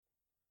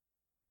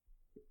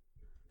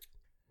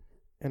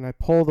and I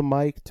pull the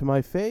mic to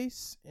my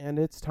face, and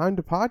it's time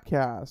to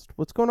podcast.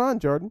 What's going on,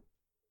 Jordan?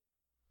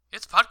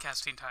 It's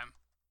podcasting time.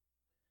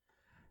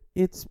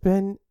 It's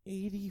been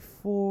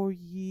 84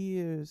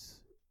 years.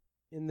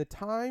 In the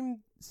time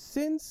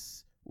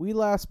since we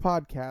last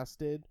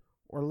podcasted,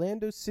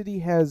 Orlando City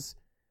has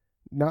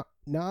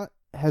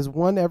has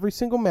won every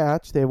single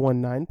match. They have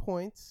won 9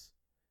 points.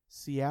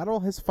 Seattle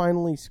has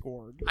finally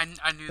scored. I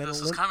knew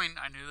this was coming.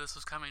 I knew this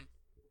was coming.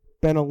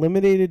 Been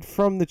eliminated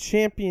from the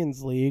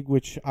Champions League,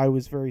 which I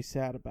was very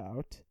sad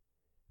about.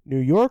 New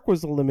York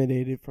was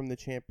eliminated from the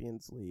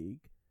Champions League.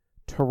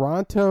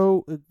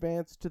 Toronto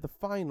advanced to the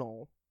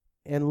final.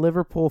 And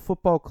Liverpool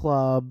Football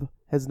Club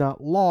has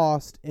not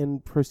lost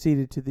and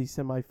proceeded to the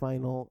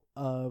semifinal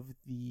of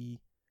the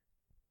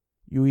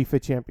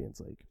UEFA Champions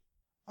League.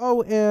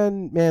 Oh,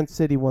 and Man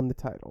City won the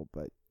title,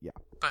 but yeah.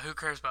 But who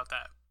cares about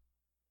that?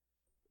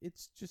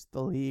 It's just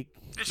the league.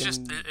 It's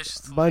just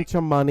the bunch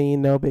of money,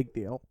 no big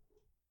deal.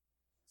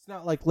 It's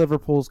not like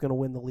Liverpool's going to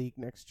win the league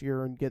next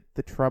year and get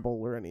the treble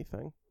or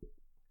anything.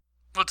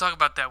 We'll talk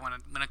about that when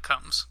it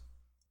comes.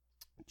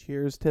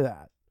 Cheers to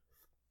that.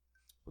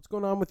 What's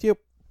going on with you?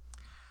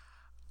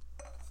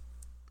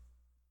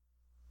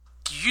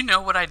 Do you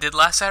know what I did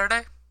last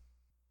Saturday?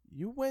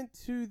 You went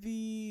to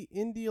the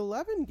Indy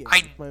 11 game. I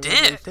if my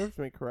did. memory serves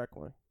me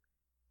correctly.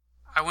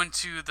 I went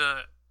to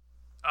the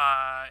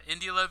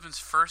Indy 11's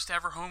first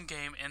ever home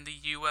game in the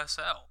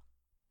USL.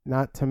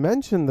 Not to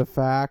mention the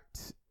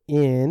fact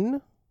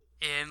in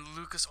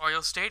Lucas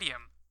Oil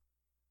Stadium,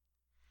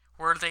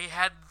 where they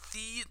had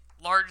the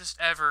largest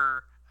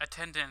ever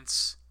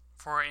attendance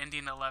for an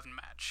Indian 11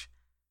 match.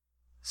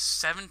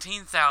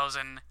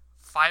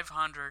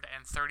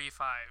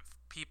 17,535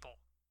 people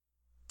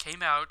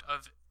came out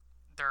of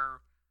their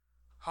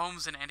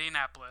homes in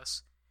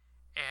Indianapolis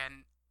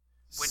and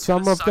went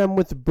some to of them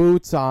with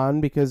boots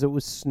on because it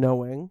was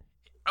snowing.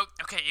 Oh,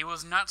 okay, it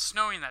was not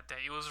snowing that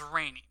day. It was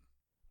raining.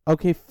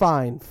 Okay,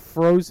 fine.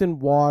 Frozen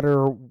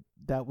water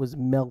that was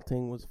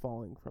melting was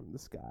falling from the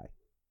sky.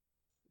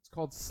 It's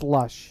called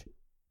slush.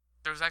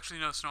 There was actually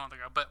no snow on the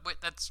ground, but wait,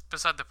 that's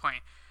beside the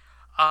point.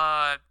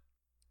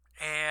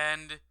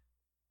 And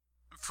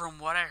from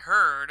what I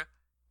heard,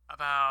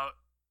 about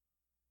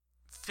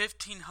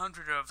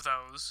 1,500 of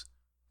those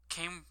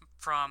came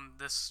from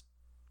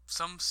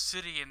some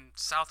city in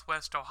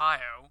southwest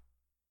Ohio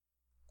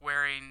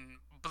wearing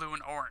blue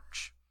and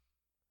orange.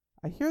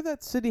 I hear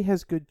that city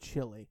has good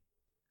chili.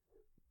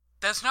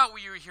 That's not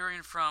what you were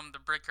hearing from the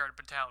Brickyard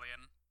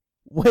Battalion.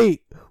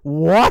 Wait,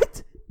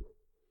 what?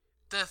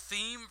 The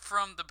theme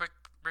from the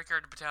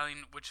Brickyard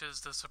Battalion, which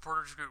is the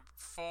supporters group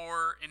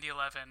for Indy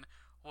 11,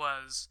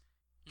 was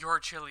 "Your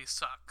chili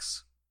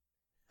sucks."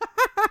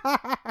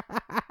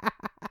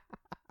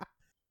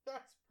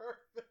 That's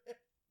perfect.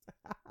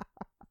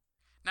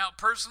 Now,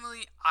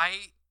 personally,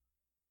 I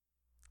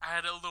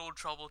had a little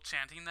trouble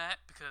chanting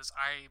that because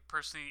I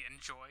personally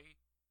enjoy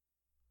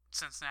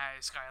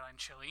Cincinnati Skyline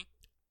chili.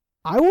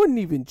 I wouldn't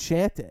even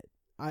chant it.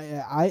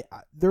 I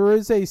there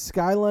is a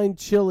Skyline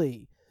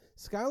chili.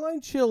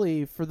 Skyline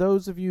chili, for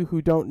those of you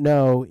who don't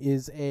know,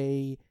 is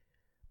a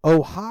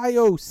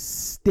Ohio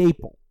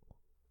staple.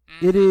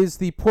 Mm-hmm. It is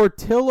the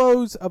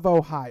Portillo's of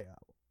Ohio.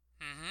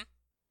 Mm-hmm.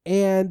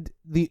 And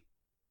the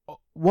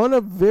one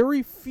of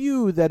very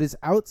few that is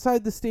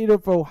outside the state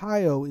of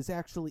Ohio is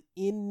actually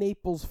in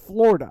Naples,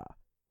 Florida,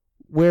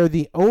 where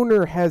the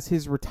owner has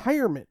his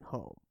retirement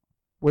home,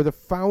 where the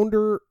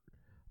founder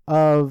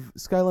of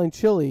Skyline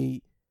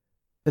Chili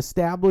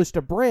established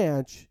a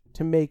branch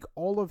to make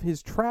all of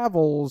his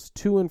travels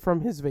to and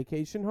from his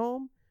vacation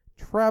home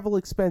travel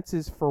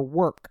expenses for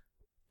work.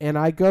 And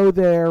I go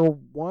there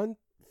 4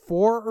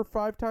 or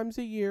 5 times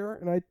a year,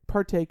 and I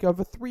partake of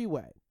a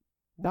 3-way.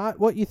 Not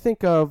what you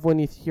think of when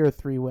you hear a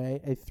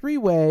 3-way. A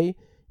 3-way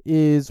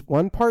is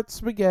 1 part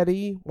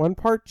spaghetti, 1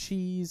 part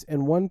cheese,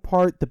 and 1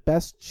 part the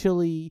best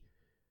chili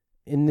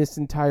in this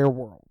entire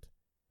world.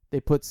 They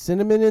put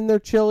cinnamon in their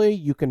chili.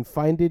 You can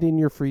find it in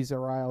your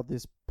freezer aisle.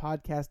 This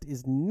podcast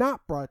is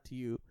not brought to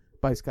you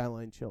by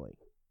Skyline Chili.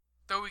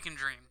 Though we can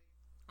dream.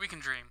 We can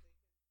dream.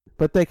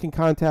 But they can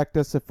contact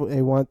us if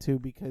they want to,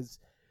 because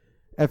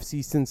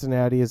FC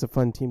Cincinnati is a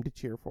fun team to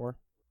cheer for.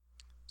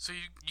 So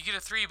you get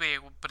a 3-way,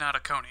 but not a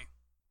Coney.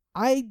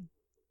 I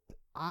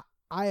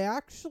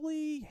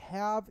actually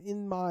have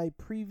in my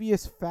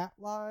previous fat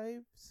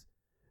lives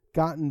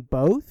gotten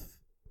both.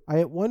 I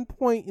at one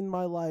point in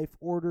my life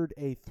ordered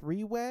a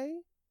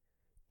 3-way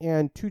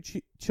and 2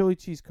 chili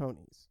cheese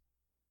conies.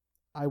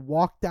 I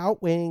walked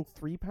out weighing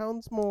 3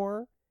 pounds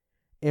more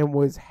and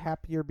was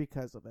happier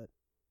because of it.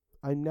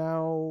 I'm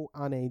now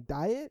on a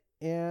diet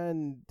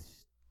and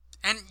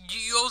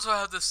you also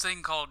have this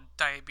thing called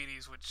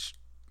diabetes, which,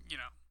 you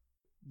know.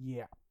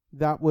 Yeah.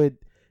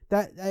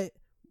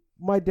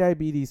 My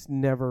diabetes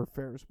never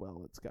fares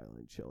well at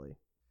Skyline Chili.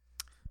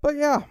 But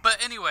yeah.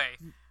 But anyway,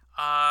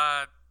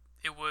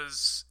 it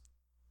was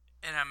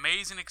an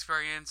amazing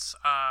experience.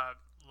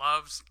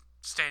 Loved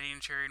standing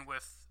and cheering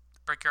with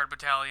Brickyard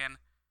Battalion.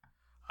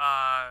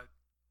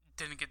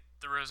 Didn't get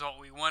the result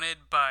we wanted,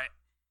 but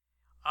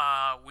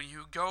when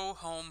you go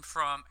home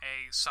from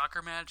a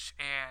soccer match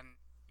and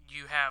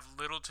you have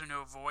little to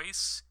no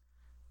voice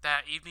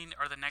that evening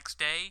or the next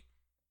day,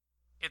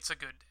 it's a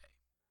good day.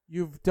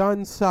 You've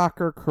done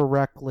soccer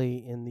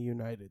correctly in the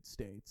United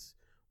States,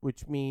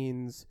 which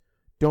means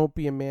don't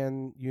be a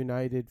Man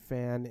United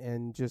fan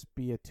and just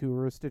be a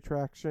tourist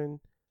attraction.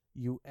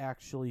 You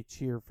actually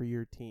cheer for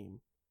your team.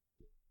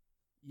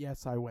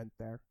 Yes, I went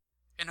there.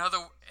 In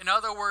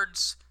other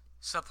words,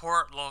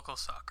 support local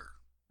soccer.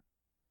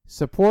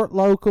 Support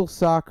local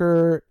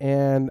soccer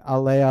and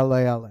ale, ale,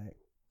 ale.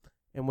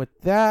 And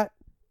with that,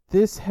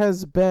 this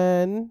has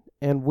been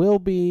and will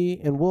be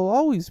and will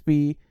always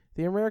be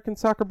the American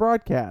Soccer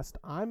Broadcast.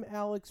 I'm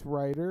Alex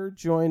Ryder,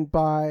 joined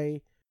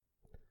by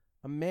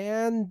a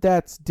man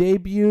that's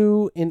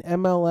debut in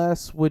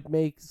MLS would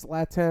make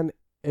Zlatan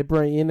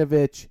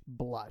Ibrahimovic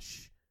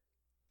blush.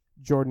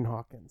 Jordan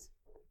Hawkins.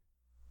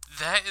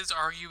 That is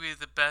arguably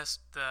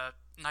the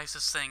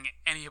nicest thing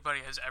anybody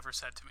has ever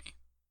said to me.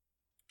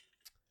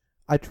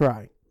 I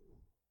try.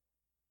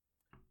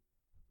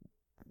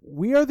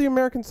 We are the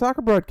American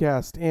Soccer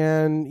Broadcast,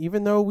 and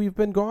even though we've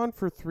been gone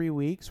for 3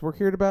 weeks, we're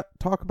here to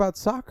talk about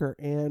soccer.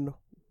 And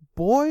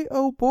boy,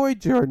 oh boy,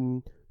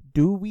 Jordan,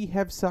 do we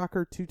have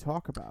soccer to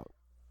talk about.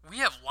 We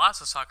have lots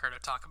of soccer to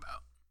talk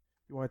about.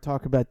 You want to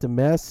talk about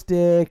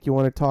domestic? You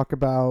want to talk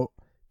about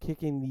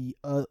kicking the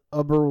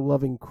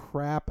uber-loving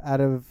crap out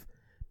of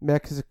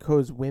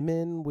Mexico's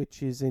women,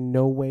 which is in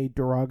no way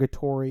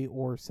derogatory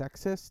or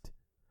sexist?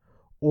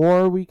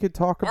 Or we could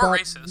talk about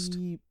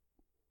racist.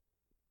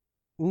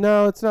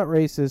 No, it's not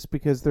racist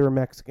because they're a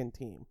Mexican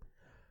team.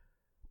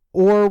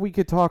 Or we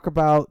could talk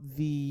about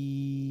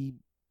the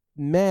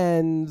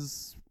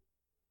men's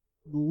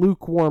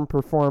lukewarm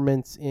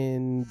performance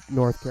in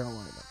North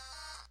Carolina.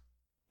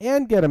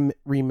 And get a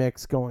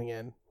remix going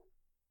in.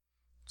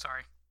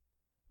 Sorry.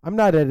 I'm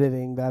not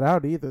editing that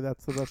out either.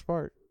 That's the best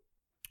part.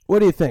 What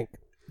do you think?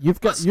 You're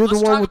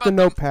the one with the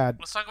notepad.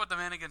 Let's talk about the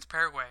man against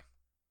Paraguay.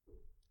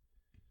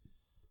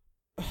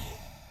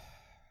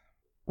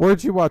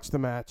 Where'd you watch the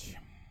match?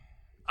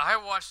 I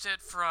watched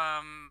it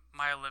from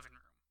my living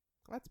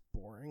room. That's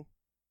boring.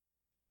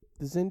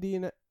 Does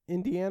Indiana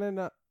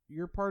not,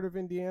 your part of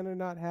Indiana,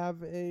 not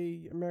have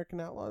a American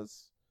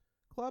Outlaws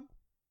club?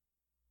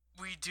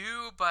 We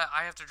do, but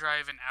I have to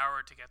drive an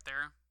hour to get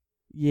there.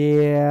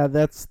 Yeah,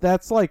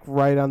 that's like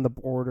right on the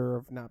border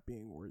of not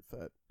being worth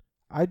it.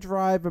 I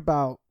drive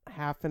about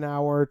half an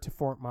hour to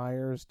Fort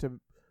Myers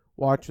to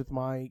watch with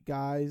my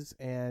guys,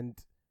 and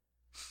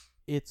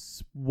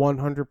it's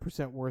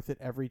 100% worth it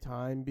every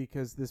time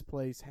because this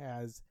place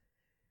has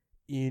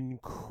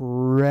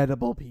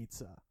incredible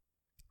pizza.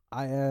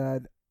 I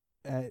had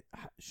a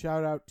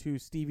shout out to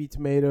Stevie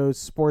Tomatoes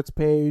sports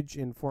page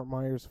in Fort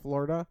Myers,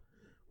 Florida,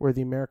 where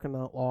the American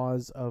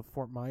Outlaws of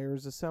Fort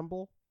Myers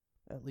assemble,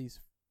 at least,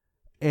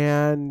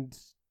 and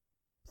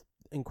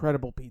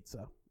incredible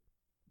pizza.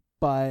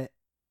 But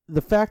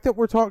the fact that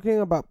we're talking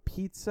about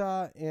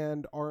pizza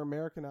and our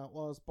American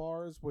Outlaws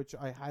bars, which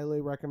I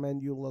highly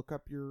recommend you look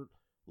up your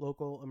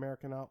local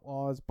American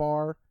Outlaws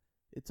bar.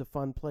 It's a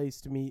fun place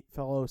to meet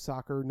fellow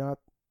soccer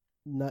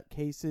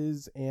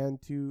nutcases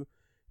and to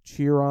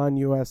cheer on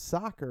U.S.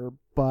 soccer.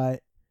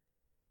 But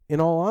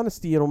in all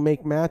honesty, it'll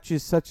make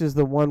matches such as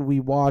the one we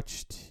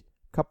watched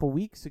a couple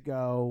weeks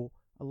ago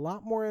a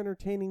lot more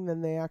entertaining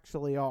than they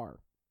actually are.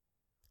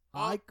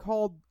 I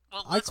called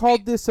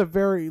this a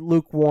very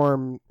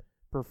lukewarm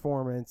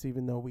performance,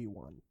 even though we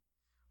won.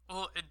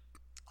 Well,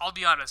 I'll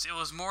be honest, it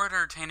was more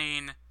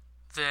entertaining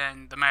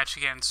than the match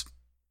against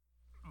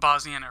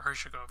Bosnia and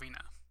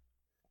Herzegovina.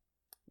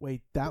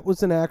 Wait, that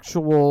was an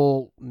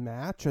actual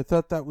match? I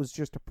thought that was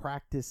just a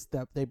practice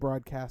that they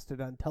broadcasted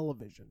on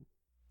television.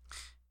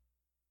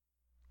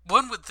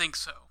 One would think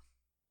so.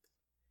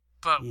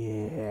 But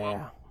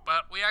yeah.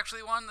 But we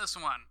actually won this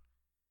one.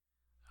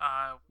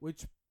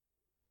 Which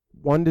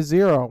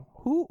 1-0.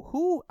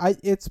 Who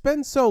it's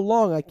been so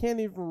long I can't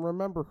even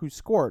remember who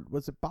scored.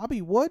 Was it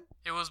Bobby Wood?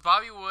 It was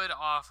Bobby Wood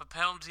off a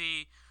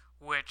penalty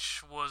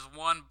which was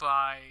won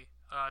by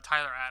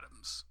Tyler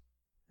Adams.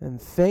 And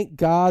thank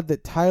God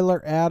that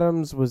Tyler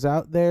Adams was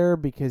out there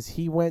because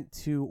he went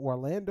to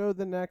Orlando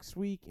the next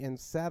week and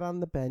sat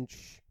on the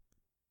bench.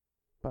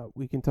 But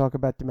we can talk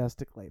about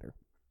domestic later.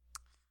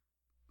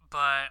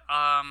 But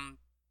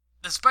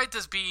despite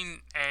this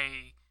being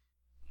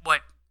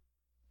what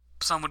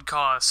some would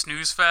call a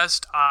snooze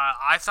fest,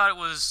 I thought it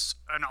was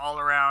an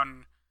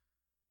all-around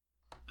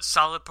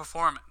solid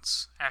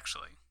performance,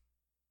 actually.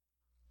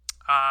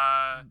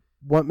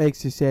 What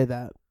makes you say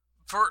that?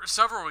 For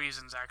several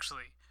reasons,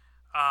 actually.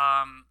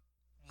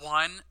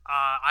 One,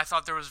 I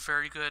thought there was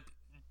very good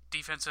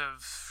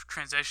defensive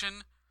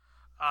transition,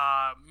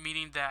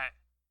 meaning that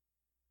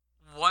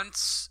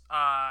once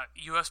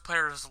U.S.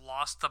 players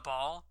lost the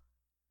ball,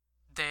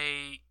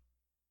 they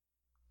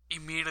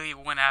immediately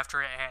went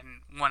after it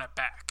and won it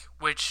back,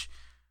 which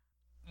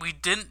we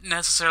didn't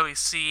necessarily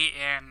see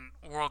in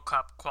World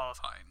Cup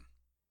qualifying.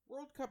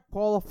 World Cup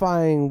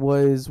qualifying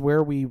was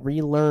where we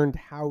relearned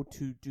how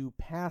to do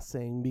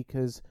passing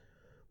because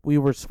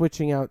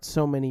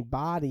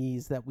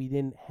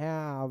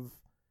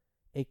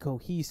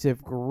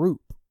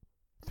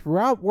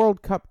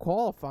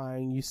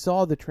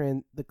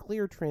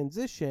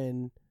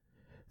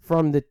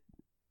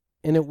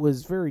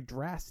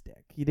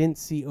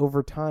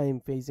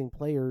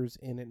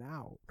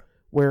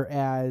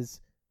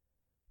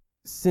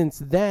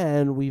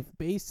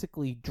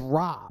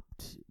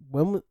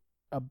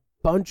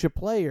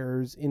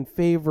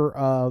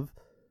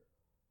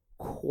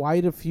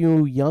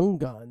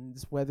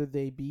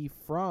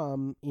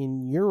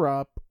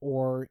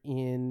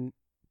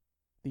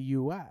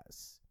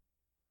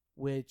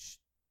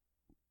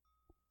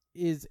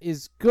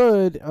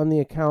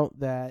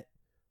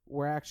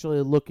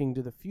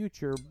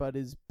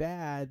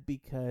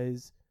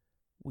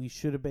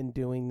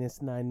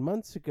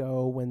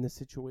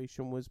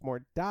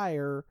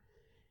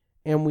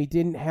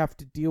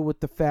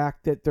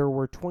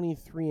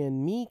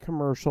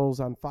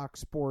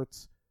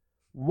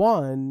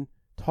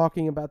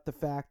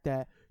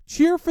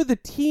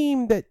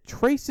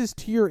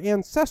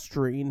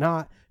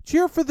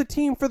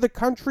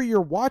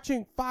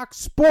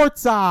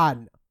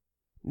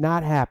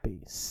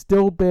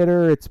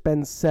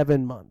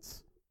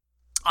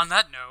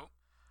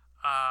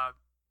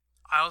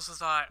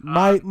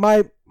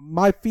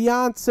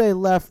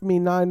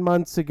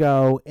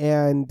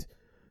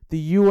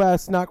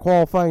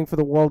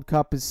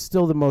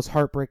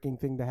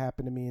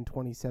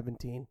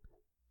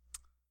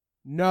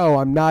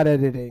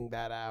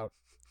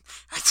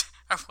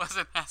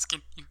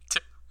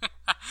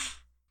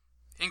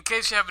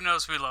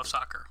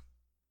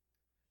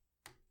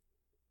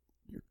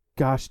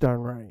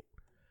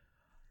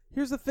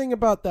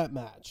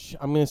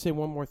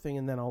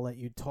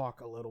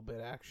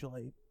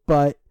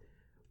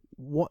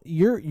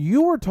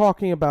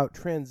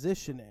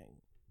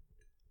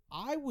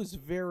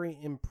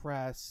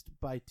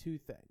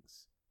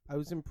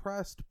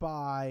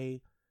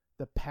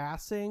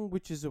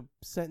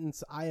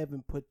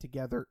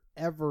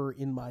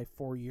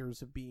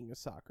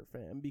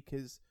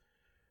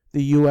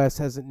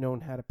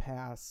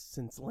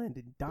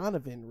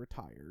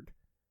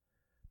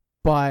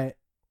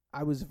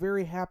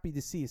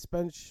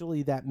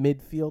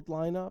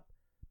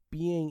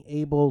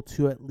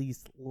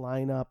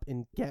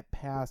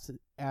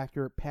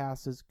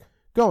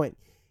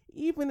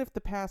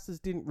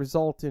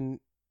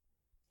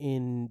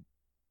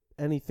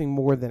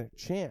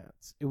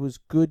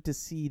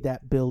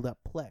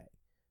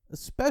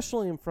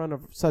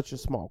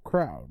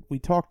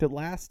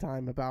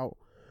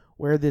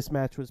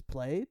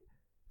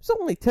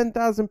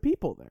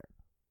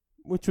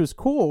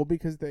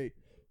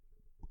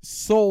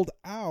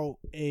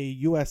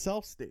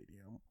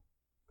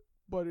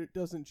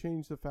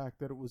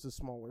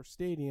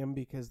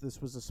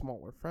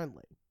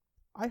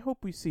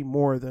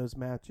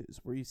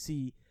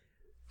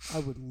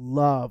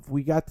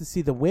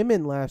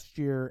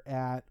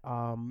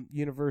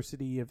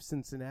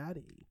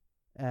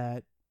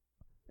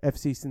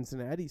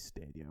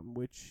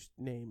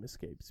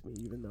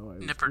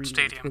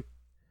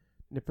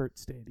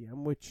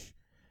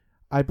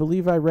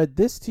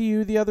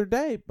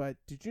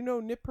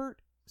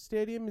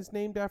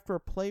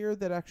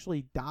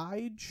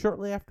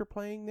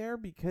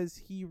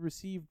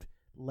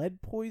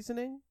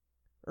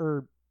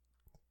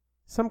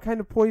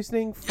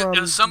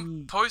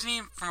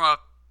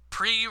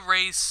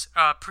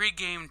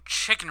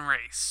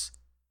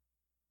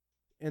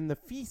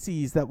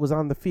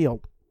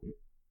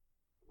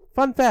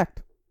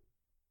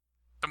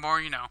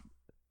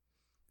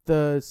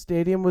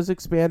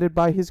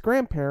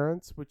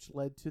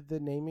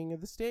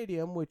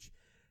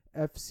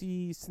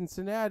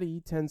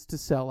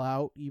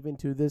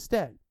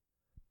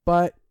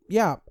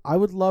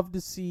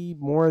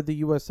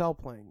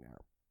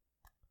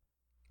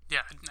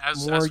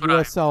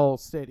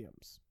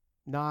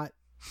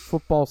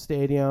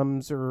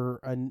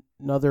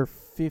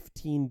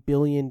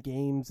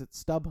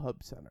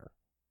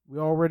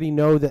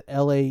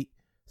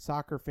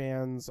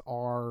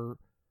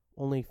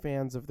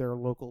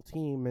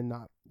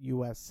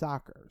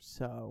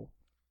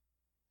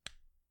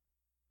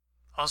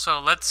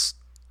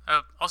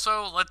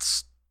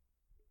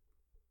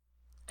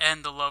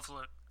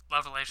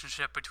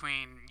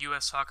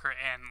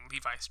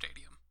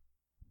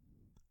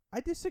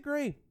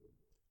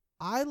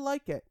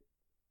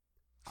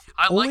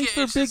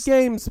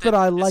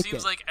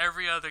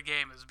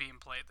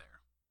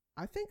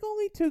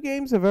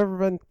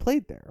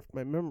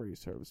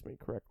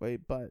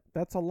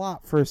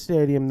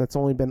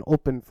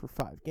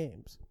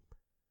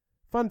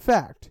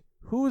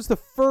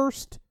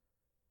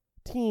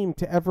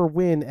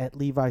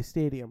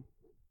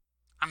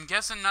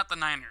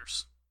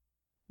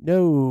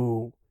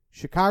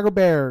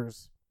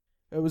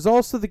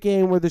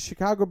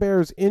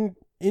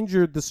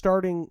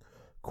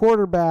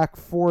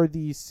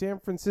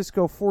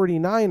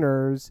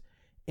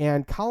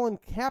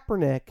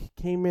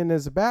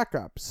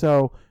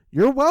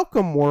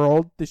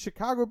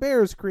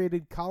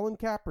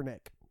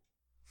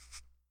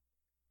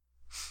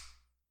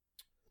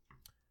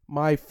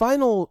My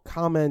final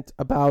comment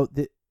about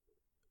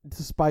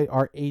despite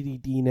our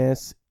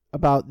ADD-ness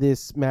about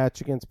this match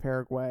against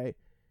Paraguay,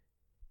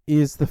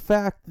 is the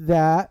fact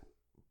that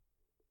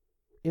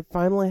it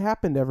finally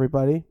happened,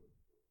 everybody.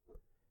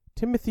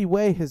 Timothy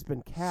Way has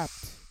been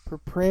capped.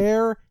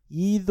 Prepare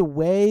ye the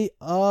way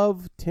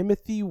of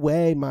Timothy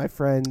Way, my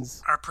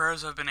friends. Our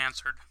prayers have been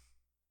answered.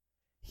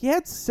 He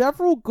had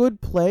several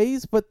good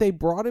plays, but they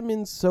brought him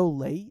in so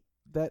late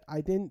that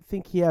I didn't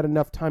think he had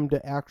enough time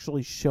to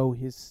actually show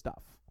his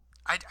stuff.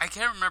 I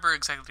can't remember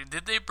exactly.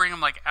 Did they bring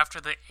him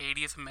after the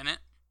 80th minute?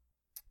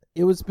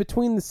 It was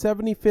between the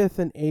 75th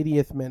and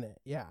 80th minute.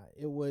 Yeah,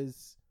 it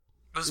was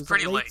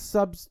pretty late.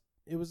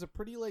 It was a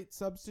pretty late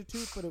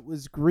substitute, but it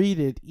was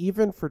greeted,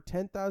 even for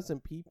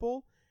 10,000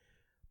 people,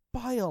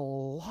 by a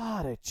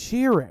lot of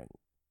cheering.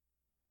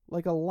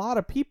 Like, a lot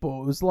of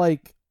people. It was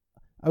like,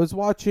 I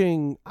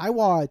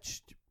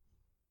watched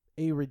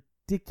a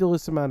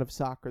ridiculous amount of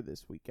soccer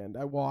this weekend.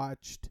 I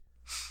watched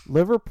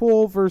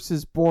Liverpool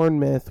versus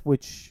Bournemouth,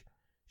 which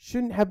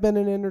shouldn't have been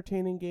an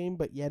entertaining game,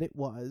 but yet it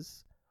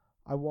was.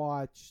 I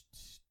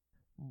watched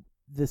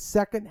the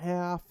second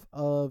half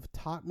of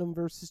Tottenham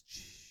versus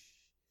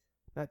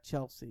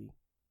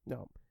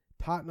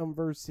Tottenham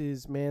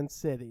versus Man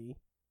City.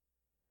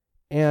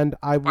 And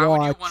Why would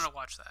you want to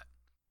watch that?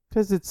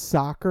 Because it's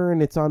soccer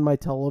and it's on my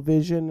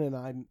television and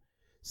I'm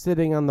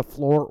sitting on the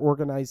floor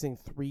organizing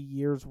 3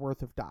 years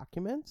worth of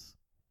documents.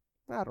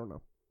 I don't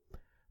know.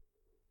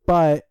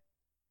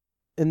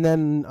 And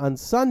then on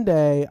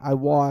Sunday, I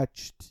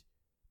watched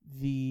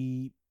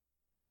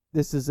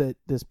this is at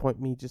this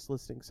point me just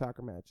listing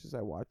soccer matches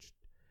I watched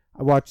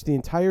the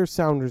entire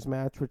Sounders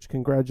match, which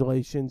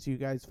congratulations, you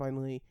guys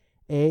finally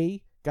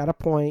A, got a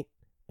point,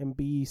 and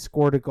B,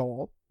 scored a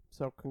goal.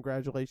 So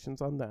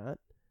congratulations on that.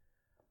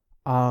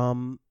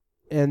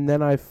 And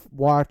then I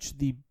watched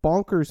the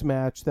bonkers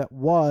match that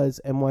was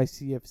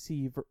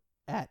NYCFC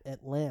at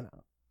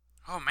Atlanta.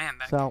 Oh man,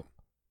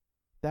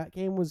 that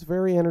game was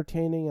very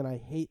entertaining, and I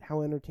hate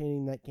how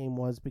entertaining that game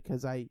was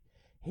because I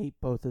hate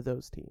both of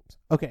those teams.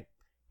 Okay,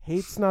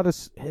 hate's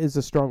is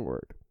a strong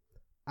word.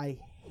 I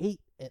hate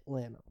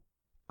Atlanta.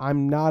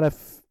 I'm not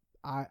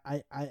I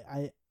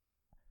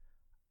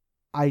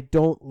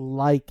don't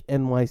like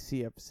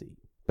NYCFC,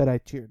 but I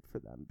cheered for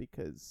them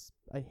because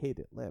I hate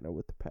Atlanta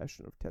with the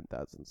passion of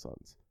 10,000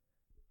 suns.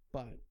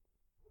 But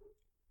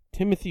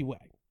Timothy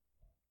Way,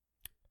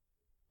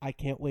 I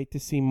can't wait to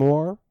see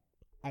more.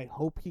 I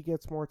hope he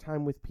gets more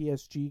time with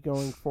PSG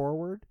going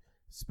forward,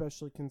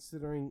 especially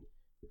considering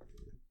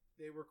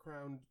they were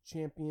crowned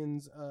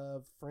champions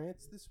of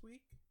France this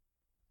week.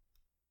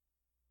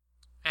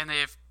 And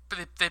they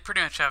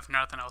pretty much have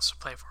nothing else to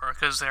play for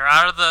because they're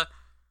out of the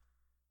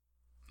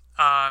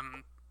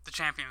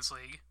Champions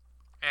League,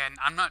 and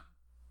I'm not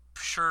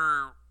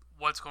sure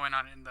what's going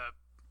on in the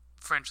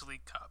French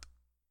League Cup.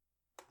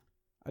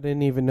 I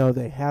didn't even know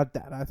they had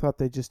that. I thought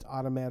they just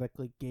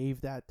automatically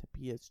gave that to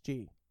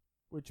PSG.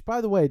 Which,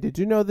 by the way, did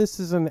you know this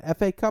is an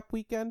FA Cup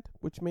weekend?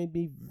 Which made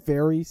me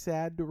very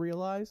sad to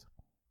realize.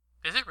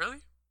 Is it really?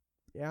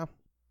 Yeah.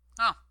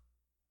 Oh.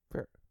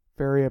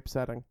 Very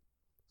upsetting.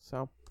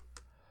 So.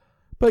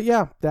 But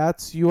yeah,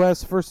 that's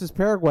U.S. versus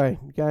Paraguay.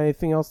 You got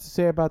anything else to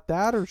say about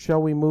that, or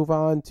shall we move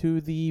on to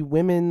the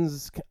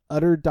women's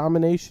utter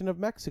domination of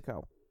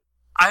Mexico?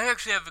 I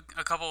actually have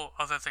a couple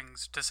other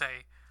things to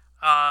say.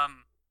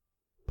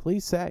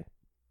 Please say.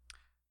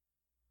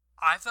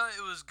 I thought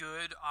it was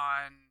good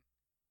on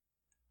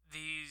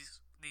these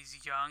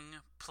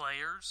young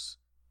players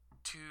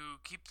to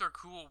keep their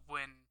cool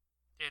when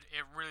it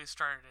really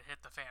started to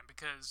hit the fan,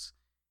 because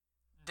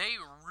they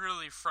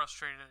really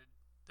frustrated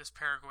this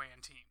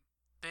Paraguayan team.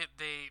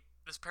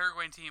 This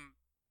Paraguayan team,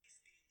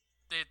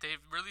 they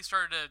really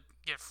started to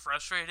get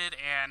frustrated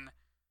and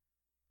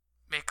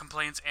make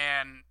complaints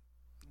and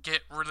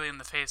get really in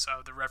the face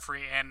of the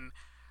referee. And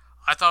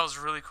I thought it was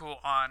really cool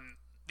on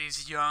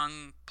these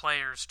young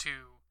players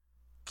to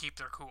keep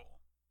their cool.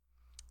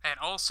 And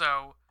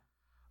also,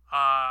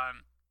 I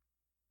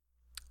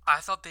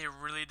thought they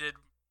really did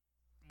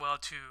well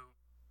to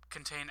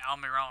contain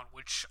Almiron,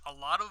 which a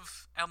lot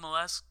of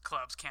MLS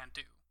clubs can't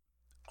do.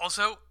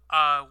 Also,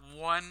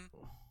 one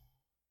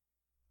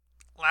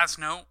last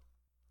note,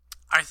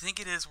 I think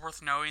it is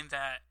worth knowing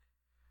that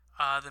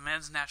the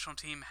men's national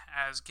team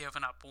has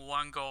given up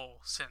one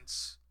goal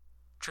since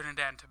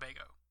Trinidad and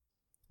Tobago.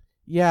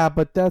 Yeah,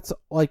 but that's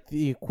like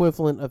the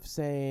equivalent of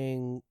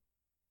saying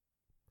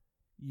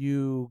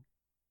you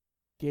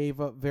gave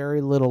up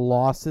very little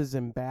losses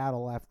in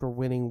battle after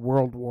winning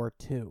World War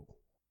II.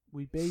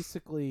 We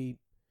basically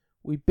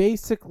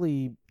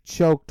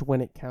choked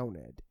when it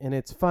counted. And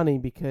it's funny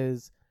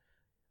because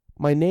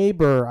my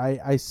neighbor,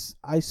 I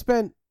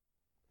spent,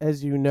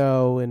 as you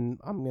know, and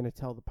I'm going to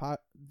tell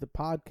the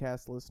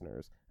podcast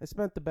listeners, I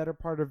spent the better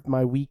part of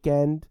my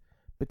weekend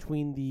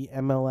between the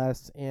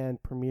MLS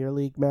and Premier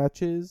League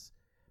matches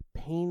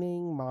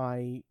painting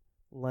my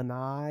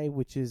lanai,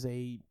 which is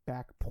a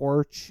back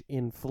porch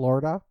in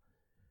Florida,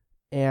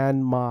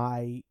 and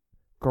my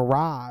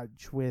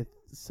garage with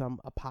some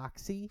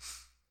epoxy.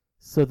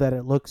 so that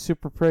it looks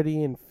super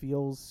pretty and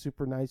feels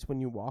super nice when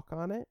you walk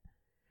on it.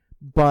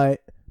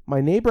 But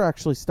my neighbor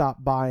actually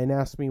stopped by and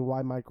asked me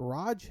why my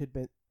garage had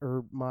been,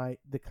 or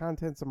the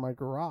contents of my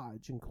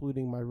garage,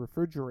 including my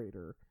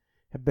refrigerator,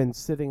 have been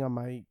sitting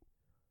on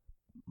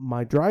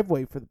my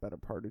driveway for the better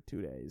part of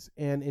 2 days.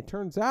 And it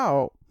turns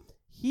out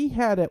he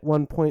had at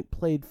one point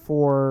played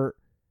for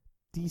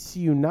DC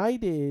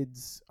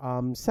United's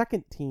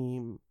second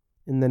team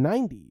in the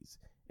 90s.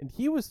 And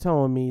he was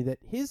telling me that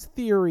his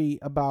theory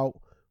about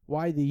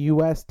why the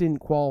U.S. didn't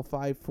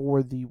qualify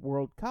for the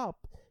World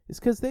Cup is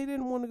because they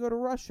didn't want to go to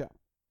Russia.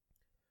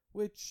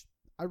 Which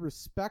I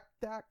respect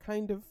that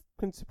kind of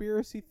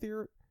conspiracy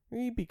theory,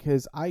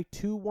 because I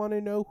too want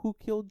to know who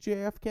killed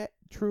JFK,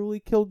 truly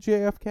killed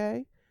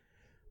JFK.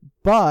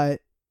 But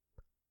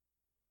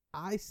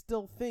I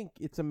still think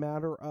it's a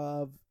matter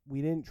of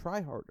we didn't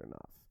try hard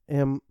enough.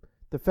 And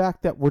the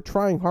fact that we're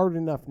trying hard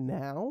enough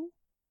now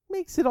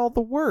makes it all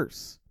the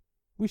worse.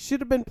 We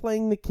should have been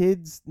playing the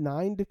kids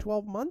 9 to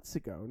 12 months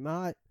ago,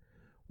 not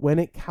when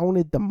it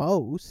counted the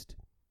most.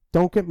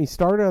 Don't get me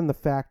started on the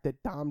fact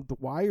that Dom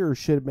Dwyer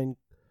should have been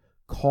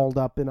called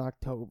up in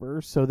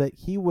October so that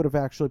he would have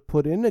actually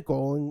put in a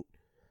goal. And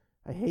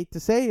I hate to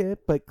say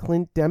it, but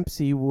Clint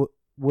Dempsey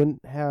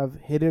wouldn't have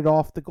hit it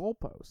off the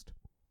goalpost.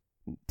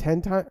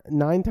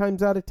 9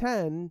 times out of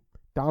 10,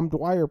 Dom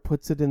Dwyer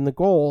puts it in the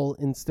goal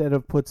instead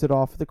of puts it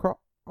off the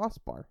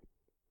crossbar.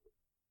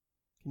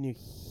 Can you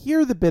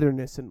hear the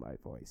bitterness in my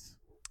voice?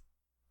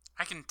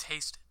 I can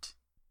taste it.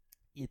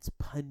 It's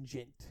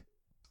pungent.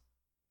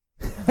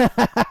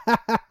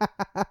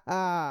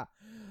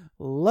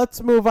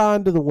 Let's move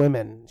on to the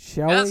women,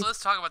 shall we?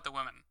 Let's talk about the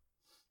women.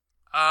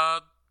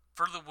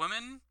 For the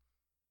women,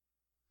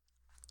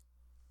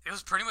 it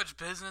was pretty much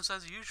business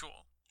as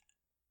usual.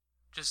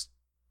 Just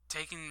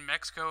taking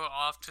Mexico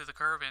off to the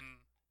curb and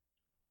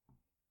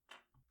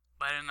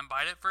letting them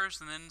bite it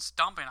first and then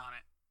stomping on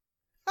it.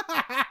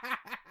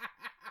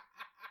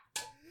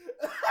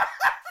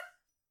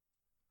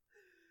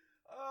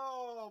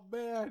 Oh,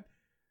 man.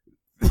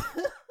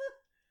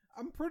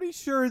 I'm pretty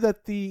sure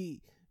that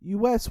the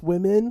U.S.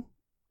 women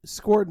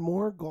scored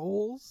more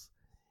goals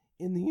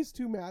in these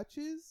two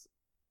matches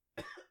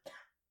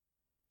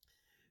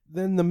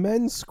than the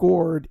men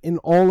scored in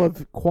all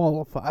of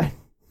qualifying.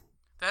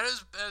 That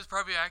is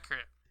probably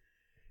accurate.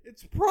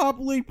 It's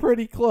probably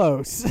pretty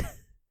close.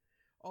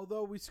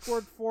 Although we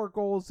scored 4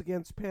 goals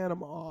against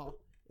Panama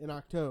in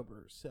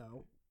October,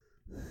 so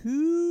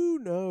who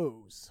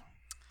knows?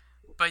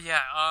 But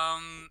yeah,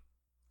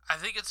 I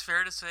think it's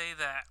fair to say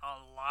that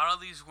a lot of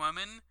these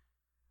women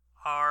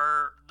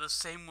are the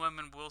same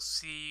women we'll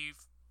see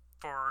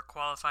for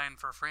qualifying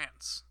for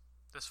France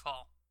this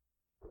fall.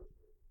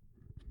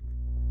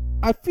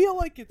 I feel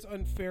like it's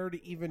unfair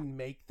to even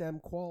make them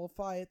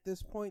qualify at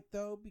this point,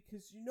 though,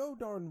 because you know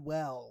darn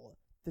well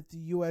that the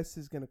U.S.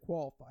 is going to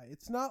qualify.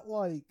 It's not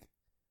like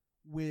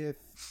with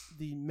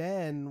the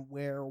men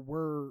where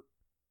we're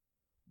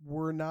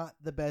not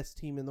the best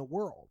team in the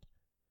world.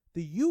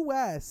 The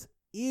U.S.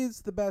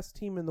 is the best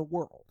team in the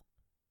world,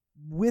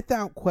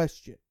 without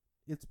question.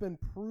 It's been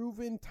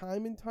proven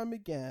time and time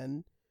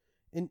again,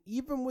 and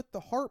even with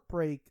the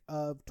heartbreak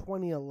of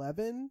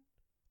 2011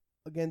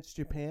 against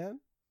Japan,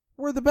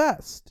 we're the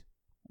best.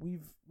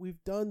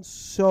 We've done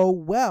so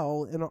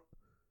well, and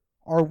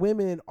our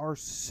women are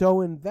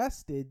so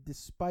invested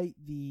despite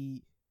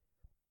the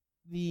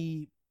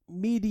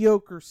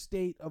mediocre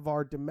state of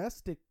our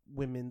domestic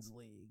women's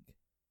league.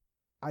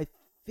 I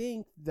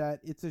think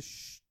that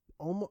it's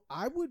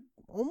I would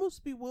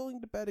almost be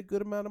willing to bet a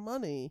good amount of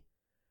money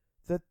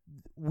that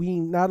we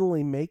not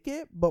only make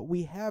it, but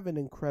we have an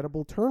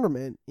incredible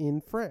tournament in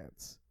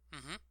France.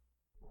 Mm-hmm.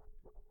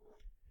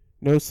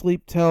 No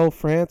sleep till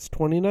France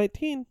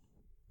 2019.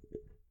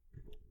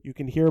 You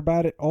can hear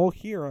about it all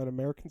here on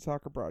American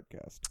Soccer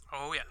Broadcast.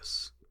 Oh,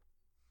 yes.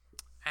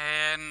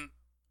 And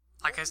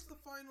like what was the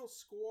final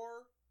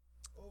score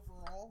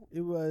overall?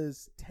 It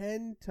was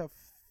 10-4?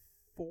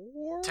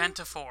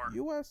 10-4.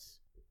 U.S.?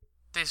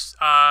 They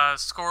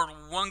scored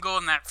 1 goal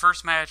in that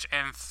first match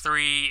and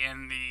 3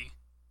 in the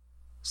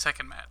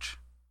second match.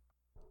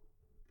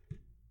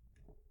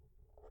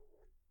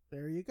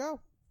 There you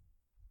go.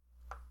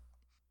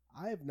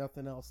 I have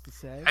nothing else to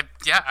say.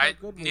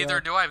 Neither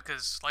do I,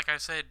 because like I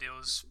said, it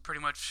was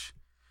pretty much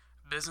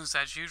business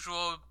as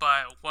usual.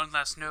 But one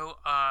last note,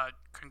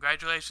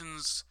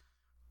 congratulations,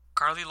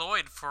 Carly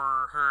Lloyd,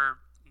 for her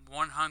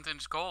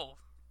 100th goal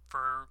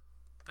for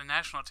the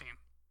national team.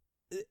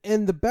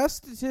 And the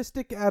best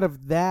statistic out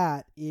of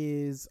that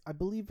is, I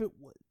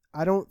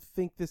don't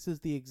think this is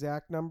the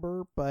exact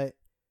number, but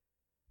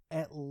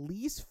at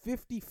least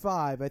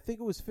 55, I think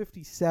it was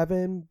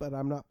 57, but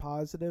I'm not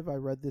positive. I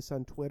read this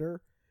on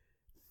Twitter.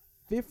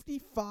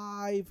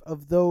 55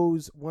 of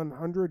those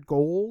 100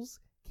 goals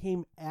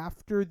came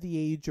after the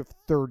age of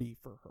 30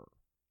 for her,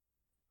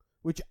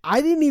 which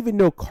I didn't even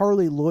know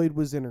Carly Lloyd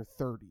was in her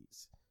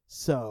 30s.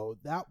 So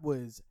that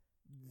was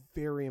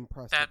very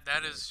impressive.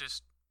 That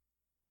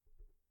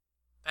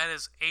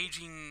is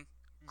aging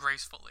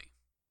gracefully.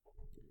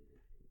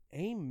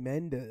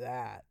 Amen to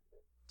that.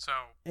 So,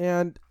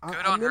 And good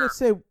I'm on going her. to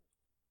say,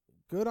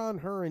 good on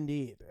her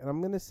indeed. And I'm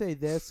going to say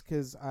this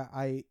because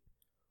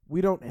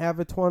we don't have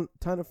a ton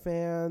of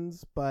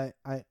fans, but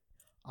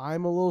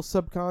I'm a little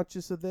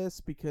subconscious of this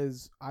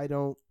because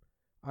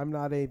I'm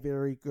not a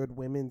very good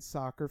women's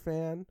soccer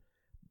fan,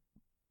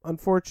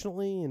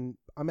 unfortunately. And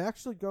I'm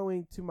actually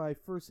going to my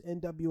first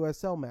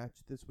NWSL match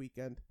this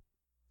weekend.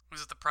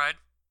 Was it the Pride?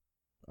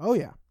 Oh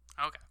yeah.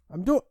 Okay.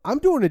 I'm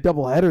doing a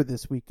doubleheader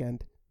this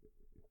weekend.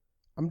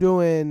 I'm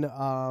doing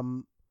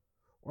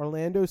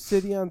Orlando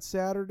City on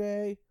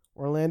Saturday,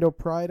 Orlando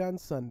Pride on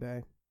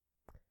Sunday.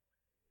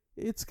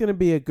 It's going to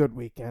be a good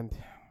weekend.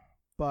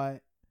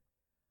 But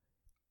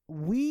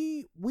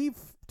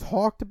we've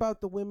talked about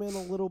the women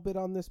a little bit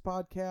on this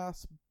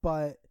podcast,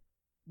 but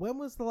when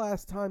was the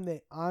last time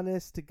they,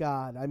 honest to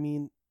God, I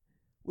mean,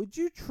 would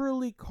you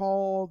truly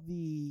call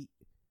the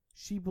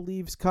She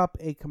Believes Cup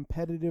a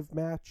competitive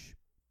match?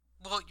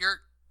 Well,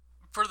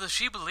 for the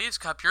She Believes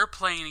Cup, you're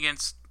playing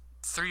against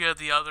 3 of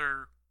the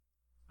other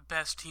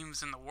best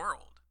teams in the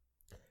world.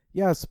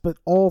 Yes, but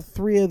all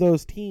 3 of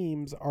those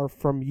teams are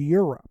from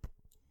Europe.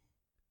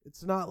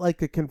 It's not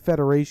like a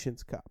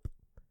Confederations Cup.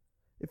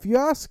 If you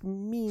ask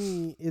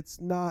me, it's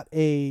not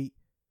a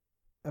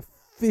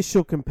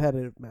official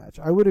competitive match.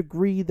 I would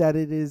agree that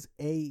it is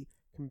a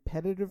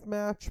competitive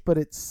match, but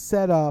it's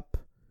set up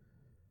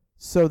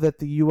so that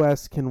the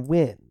U.S. can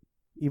win,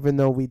 even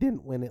though we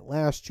didn't win it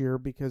last year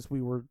because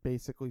we were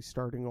basically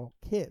starting all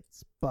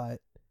kids.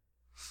 But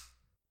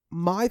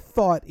my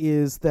thought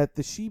is that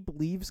the She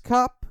Believes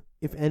Cup,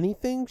 if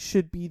anything,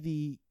 should be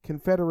the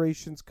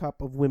Confederations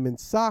Cup of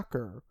women's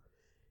soccer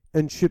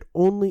and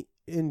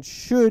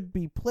should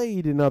be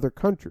played in other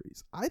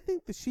countries. I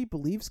think the She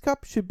Believes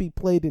Cup should be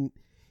played in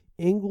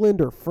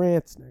England or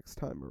France next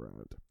time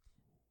around.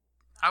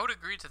 I would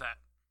agree to that.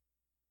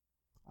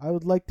 I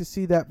would like to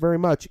see that very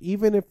much,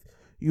 even if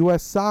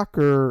U.S.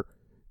 Soccer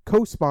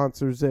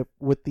co-sponsors it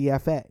with the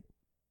FA.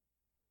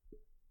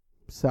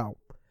 So,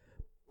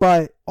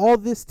 but all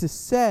this to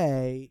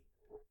say,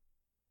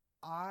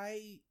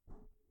 I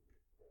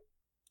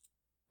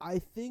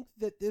think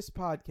that this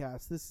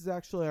is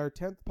actually our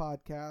 10th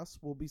podcast.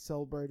 We'll be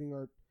celebrating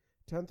our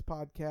 10th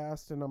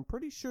podcast, and I'm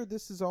pretty sure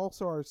this is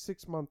also our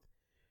 6-month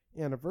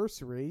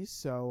anniversary,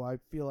 so I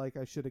feel like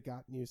I should have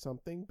gotten you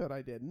something, but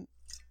I didn't.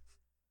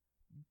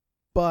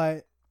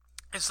 But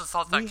it's the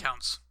thought that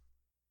counts.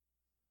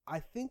 I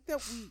think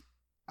that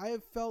I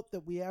have felt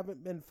that we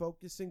haven't been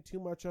focusing too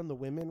much on the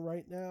women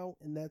right now,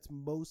 and that's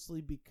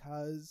mostly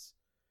because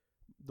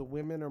the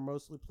women are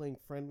mostly playing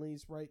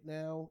friendlies right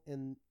now,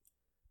 and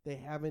they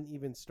haven't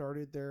even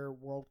started their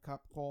World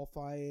Cup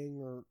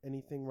qualifying or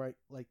anything, right?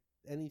 Like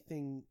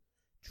anything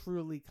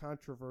truly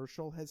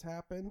controversial has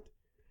happened.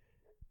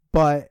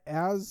 But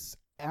as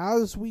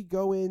we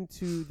go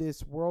into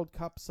this World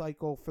Cup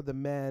cycle for the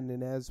men,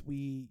 and as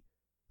we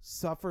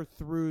suffer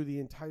through the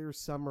entire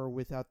summer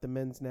without the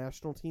men's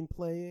national team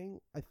playing,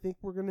 I think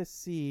we're going to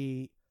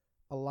see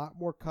a lot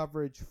more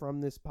coverage from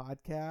this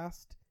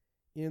podcast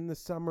in the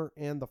summer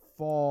and the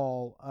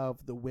fall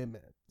of the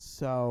women.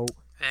 So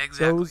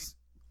exactly.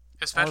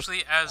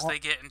 Especially as they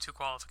get into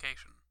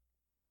qualification.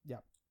 Yeah.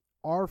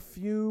 Our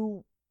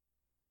few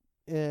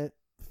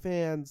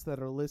fans that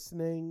are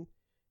listening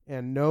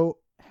and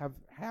have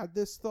had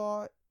this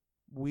thought,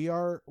 we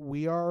are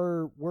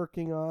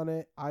working on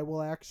it. I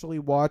will actually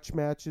watch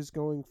matches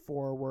going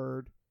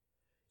forward.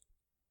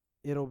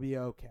 It'll be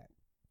okay.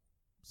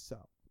 So,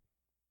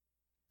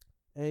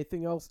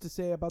 anything else to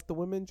say about the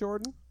women,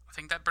 Jordan? I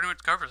think that pretty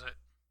much covers it.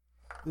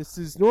 This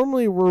is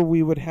normally where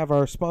we would have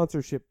our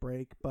sponsorship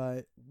break,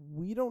 but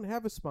we don't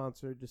have a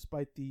sponsor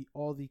despite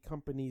all the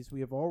companies we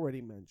have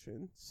already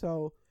mentioned.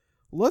 So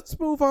let's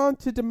move on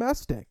to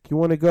domestic. You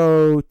want to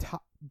go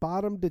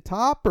bottom to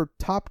top or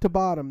top to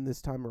bottom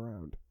this time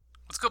around?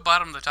 Let's go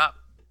bottom to top.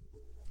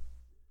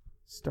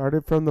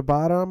 Started from the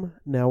bottom.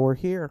 Now we're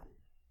here.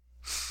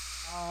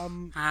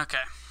 Okay.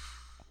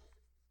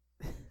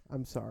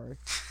 I'm sorry.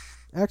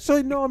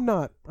 Actually, no, I'm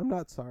not. I'm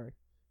not sorry.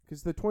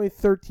 Because the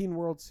 2013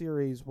 World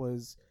Series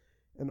was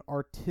an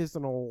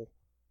artisanal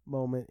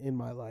moment in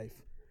my life.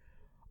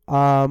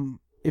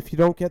 If you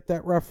don't get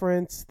that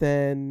reference,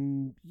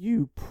 then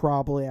you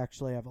probably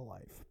actually have a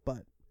life.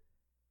 But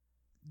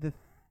the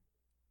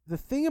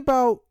thing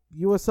about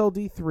USL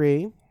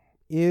D3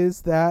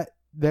 is that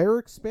they're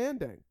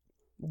expanding.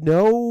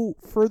 No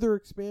further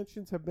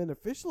expansions have been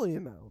officially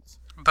announced.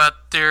 But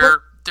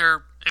they're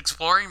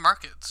exploring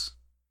markets.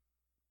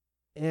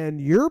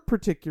 And you're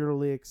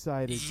particularly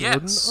excited,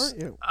 Jordan,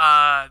 aren't you?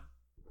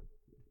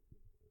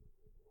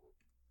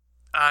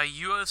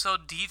 USL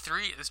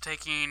D3 is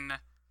taking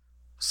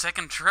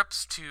second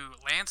trips to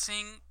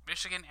Lansing,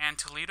 Michigan, and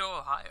Toledo,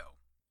 Ohio.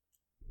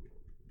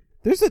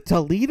 There's a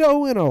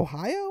Toledo in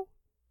Ohio?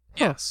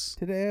 Yes.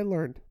 Huh, today I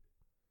learned.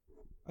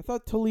 I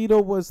thought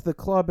Toledo was the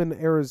club in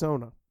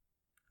Arizona.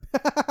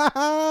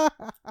 I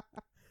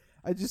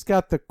just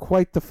got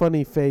quite the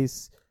funny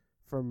face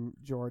from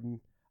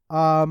Jordan.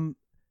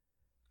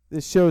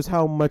 This shows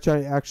how much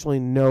I actually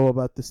know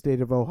about the state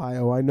of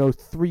Ohio. I know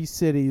 3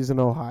 cities in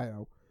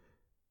Ohio.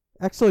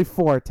 Actually,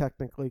 4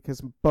 technically,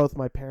 because both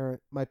my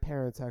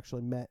parents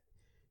actually met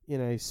in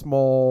a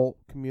small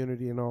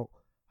community in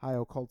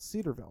Ohio called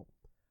Cedarville.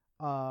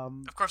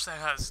 Of course, that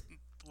has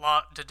a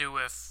lot to do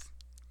with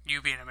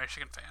you being a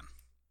Michigan fan.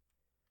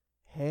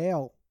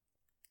 Hell.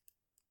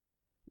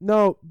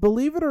 No,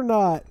 believe it or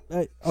not,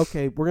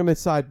 okay, we're going to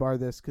sidebar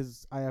this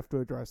because I have to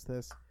address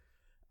this.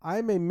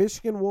 I'm a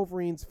Michigan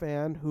Wolverines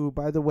fan who,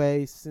 by the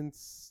way,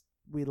 since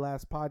we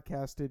last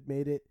podcasted,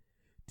 made it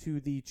to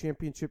the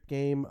championship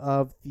game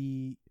of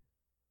the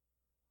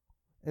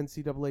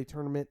NCAA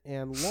tournament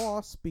and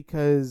lost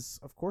because,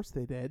 of course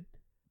they did.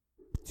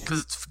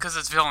 Because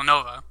it's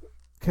Villanova.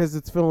 Because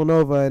it's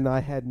Villanova, and I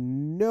had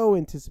no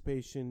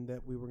anticipation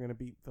that we were going to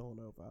beat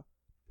Villanova.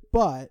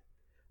 But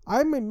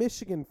I'm a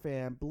Michigan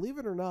fan, believe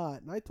it or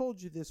not, and I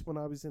told you this when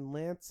I was in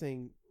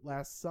Lansing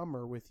last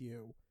summer with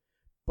you,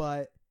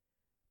 but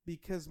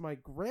because my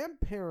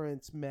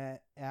grandparents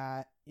met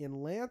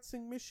in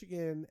Lansing,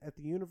 Michigan at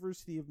the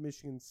University of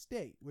Michigan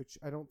State, which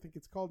I don't think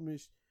it's called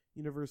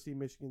University of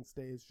Michigan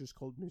State, it's just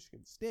called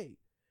Michigan State.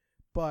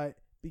 But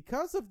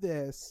because of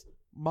this,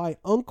 my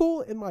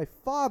uncle and my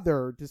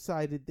father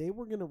decided they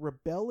were going to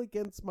rebel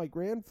against my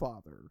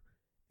grandfather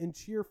and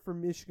cheer for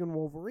Michigan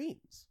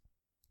Wolverines.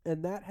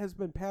 And that has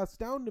been passed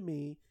down to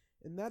me,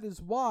 and that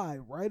is why,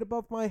 right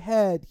above my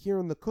head here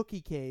in the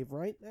cookie cave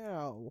right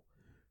now,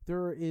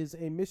 there is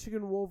a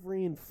Michigan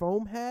Wolverine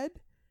foam head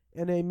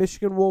and a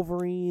Michigan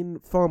Wolverine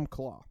foam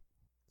claw.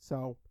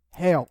 So,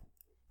 hail.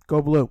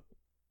 Go blue.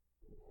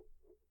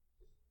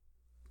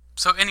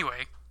 So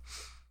anyway.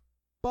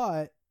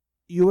 But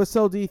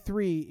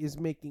USLD3 is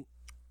making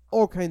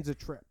all kinds of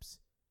trips.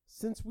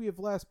 Since we have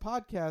last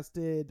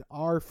podcasted,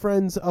 our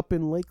friends up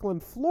in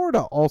Lakeland,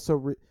 Florida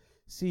also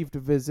received a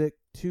visit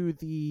to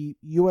the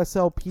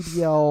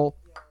USL-PDL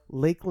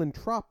Lakeland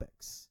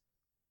Tropics.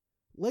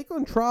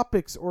 Lakeland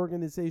Tropics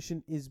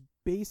organization is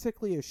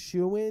basically a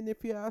shoo-in,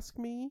 if you ask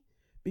me,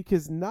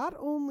 because not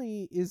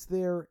only is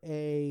there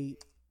a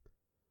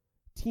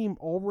team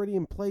already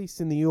in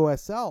place in the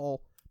USL,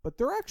 but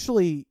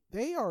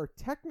they are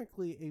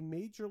technically a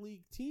major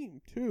league team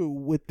too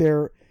with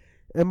their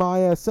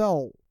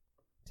MISL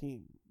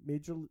team.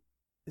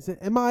 Is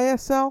it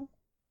MISL?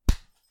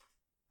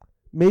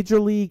 Major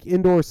League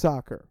Indoor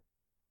Soccer.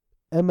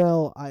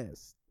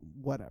 MLIS,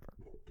 whatever.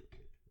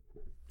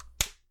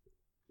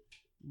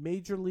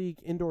 Major League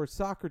Indoor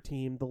Soccer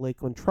team, the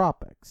Lakeland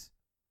Tropics.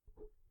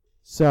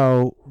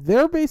 So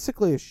they're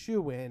basically a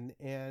shoo-in,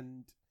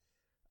 and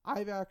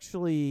I've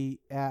actually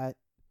at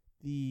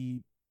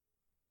the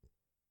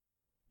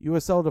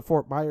USL to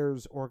Fort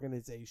Myers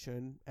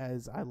organization,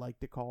 as I like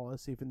to call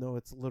us, even though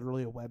it's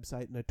literally a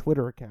website and a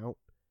Twitter account,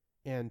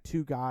 and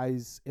 2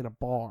 guys in a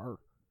bar.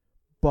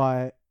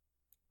 But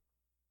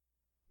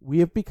we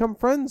have become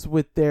friends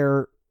with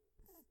their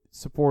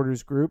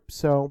supporters group,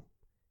 so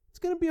it's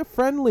going to be a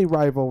friendly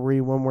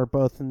rivalry when we're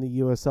both in the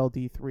USL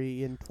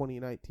D3 in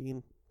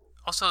 2019.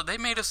 Also, they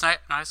made us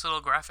nice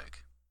little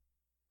graphic.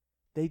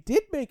 They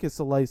did make us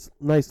a nice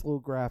little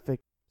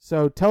graphic.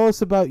 So tell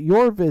us about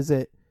your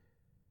visit,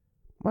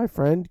 my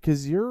friend,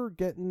 because you're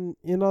getting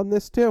in on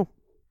this too.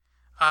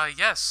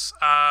 Yes.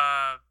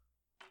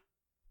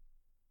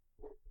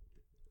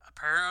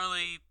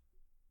 Apparently,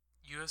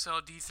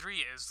 USL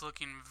D3 is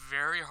looking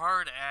very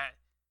hard at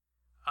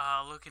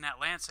looking at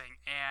Lansing,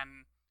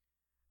 and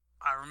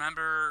I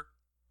remember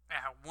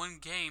at one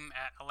game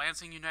at a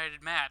Lansing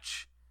United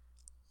match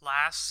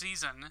last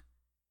season,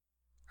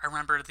 I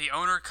remember the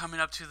owner coming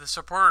up to the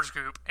supporters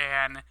group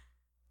and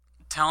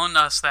telling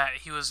us that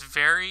he was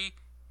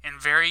in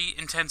very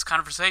intense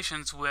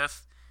conversations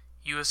with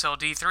USL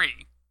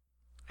D3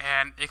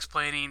 and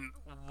explaining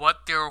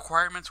what their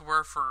requirements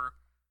were for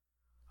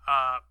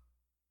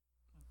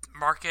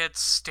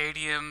markets,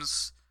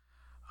 stadiums,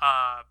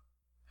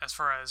 as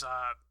far as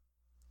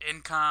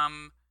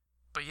income.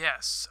 But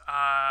yes,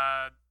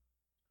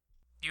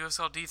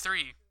 USL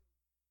D3.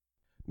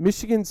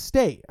 Michigan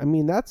State. I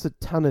mean, that's a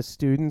ton of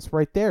students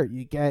right there.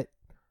 You get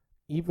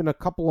even a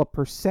couple of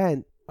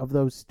 % of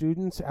those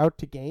students out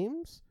to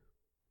games.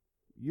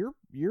 You're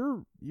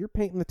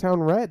painting the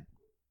town red.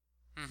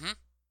 Mm-hmm.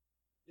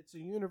 It's a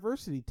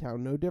university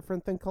town, no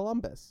different than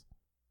Columbus.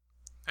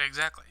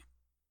 Exactly.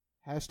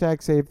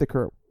 Hashtag save the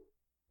crew.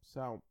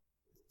 So,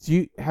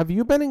 have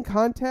you been in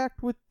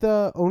contact with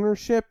the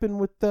ownership and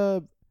with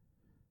the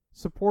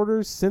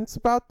supporters since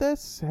about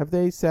this? Have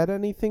they said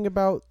anything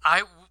about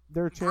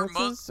their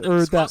chances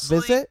or that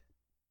visit?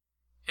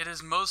 It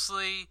is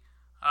mostly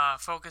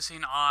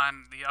focusing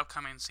on the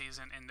upcoming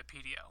season in the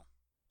PDL.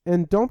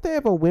 And don't they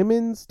have a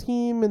women's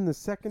team in the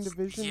second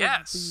division?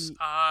 Yes.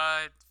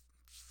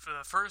 For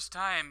the first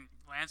time,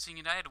 Lansing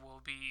United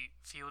will be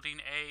fielding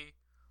a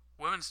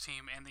women's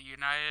team in the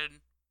United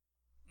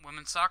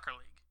Women's Soccer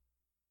League,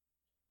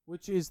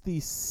 which is the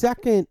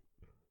second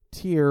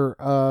tier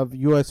of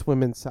U.S.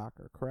 women's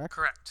soccer, correct?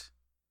 Correct.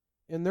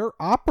 And they're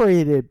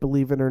operated,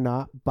 believe it or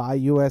not, by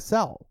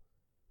USL,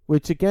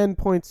 which again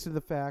points to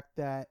the fact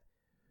that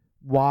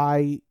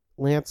why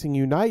Lansing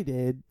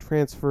United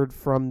transferred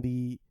from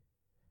the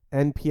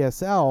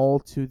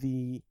NPSL to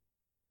the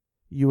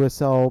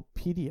USL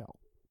PDL.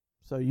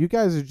 So you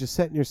guys are just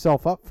setting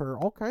yourself up for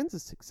all kinds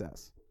of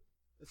success,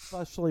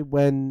 especially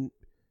when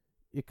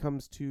it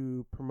comes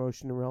to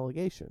promotion and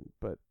relegation.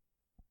 But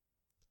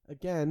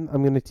again,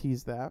 I'm going to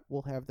tease that.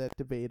 We'll have that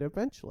debate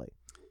eventually.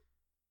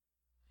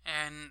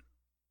 And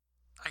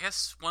I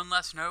guess one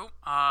last note,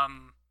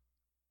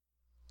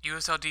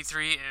 USL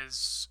D3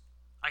 is,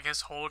 I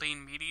guess,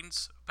 holding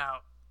meetings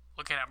about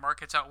looking at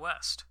markets out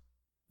west.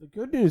 The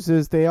good news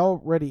is they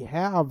already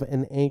have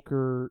an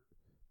anchor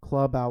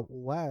club out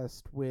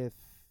west with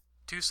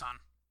Tucson.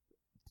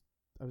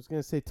 I was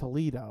going to say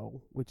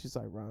Toledo, which is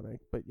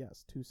ironic, but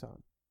yes,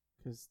 Tucson,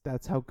 because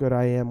that's how good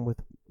I am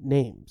with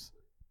names.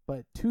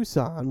 But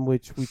Tucson,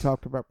 which we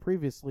talked about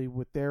previously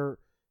with their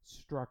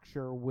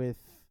structure with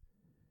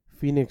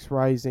Phoenix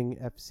Rising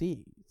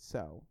FC.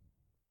 So,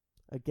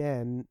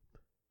 again,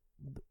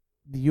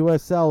 the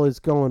USL is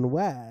going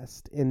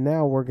west, and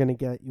now we're going to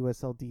get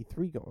USL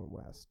D3 going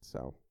west.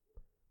 So,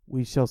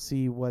 we shall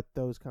see what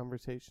those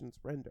conversations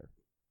render.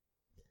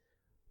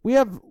 We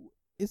have...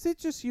 Is it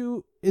just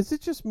you? Is it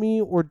just me,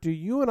 or do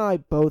you and I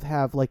both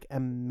have like a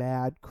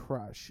mad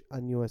crush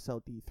on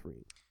USL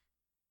D3?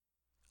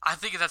 I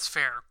think that's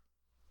fair.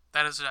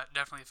 That is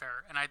definitely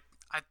fair, and I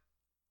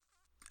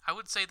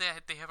would say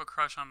that they have a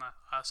crush on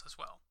us as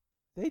well.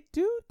 They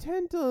do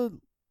tend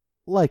to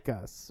like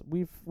us.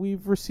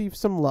 We've received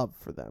some love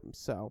for them.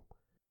 So,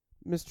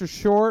 Mr.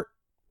 Short,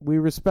 we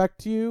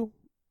respect you,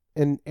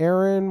 and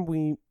Aaron,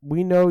 we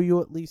know you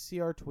at least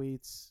see our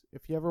tweets.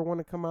 If you ever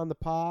want to come on the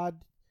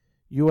pod,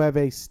 you have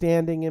a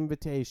standing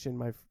invitation,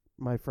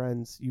 my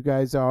friends. You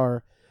guys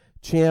are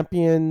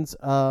champions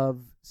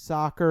of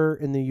soccer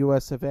in the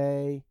US of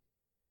A,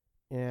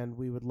 and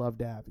we would love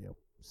to have you.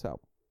 So,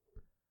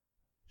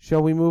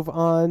 shall we move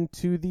on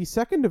to the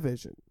second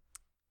division?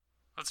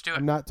 Let's do it.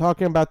 I'm not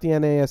talking about the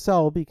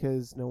NASL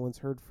because no one's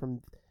heard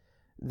from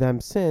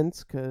them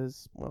since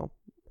because, well,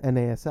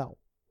 NASL.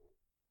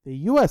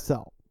 The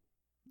USL.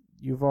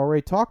 You've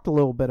already talked a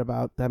little bit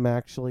about them,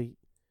 actually.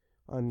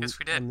 Yes,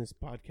 we did. On this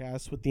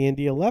podcast with the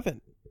Indy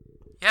 11.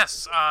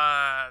 Yes.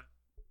 Talk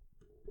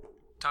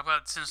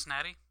about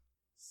Cincinnati.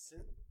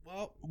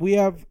 Well, we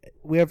have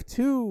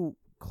two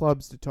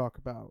clubs to talk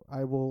about.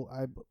 I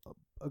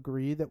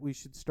agree that we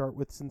should start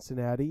with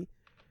Cincinnati.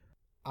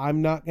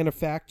 I'm not going to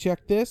fact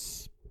check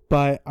this,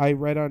 but I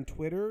read on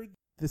Twitter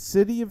the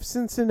city of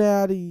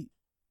Cincinnati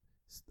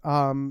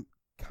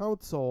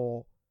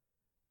council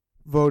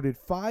voted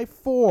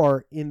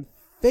 5-4 in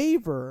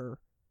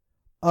favor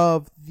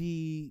of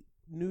the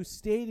new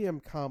stadium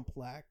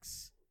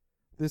complex.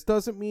 This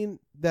doesn't mean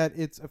that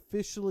it's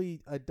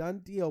officially a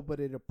done deal,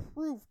 but it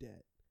approved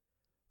it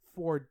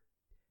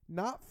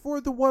not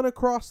for the one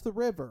across the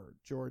river,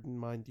 Jordan,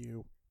 mind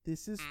you.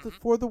 This is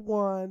for the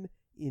one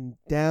in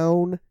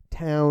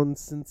downtown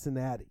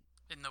Cincinnati.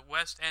 In the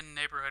West End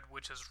neighborhood,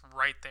 which is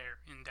right there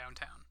in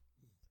downtown.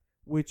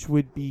 Which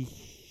would be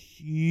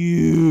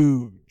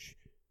huge.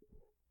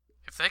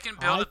 If they can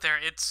build it there,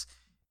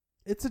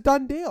 it's a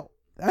done deal.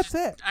 That's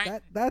it.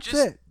 That's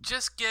it.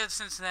 Just give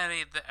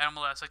Cincinnati the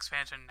MLS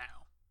expansion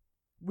now.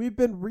 We've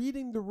been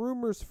reading the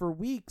rumors for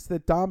weeks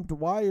that Dom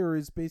Dwyer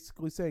is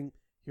basically saying,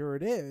 here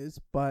it is,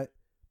 but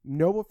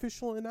no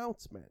official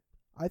announcement.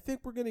 I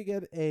think we're going to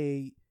get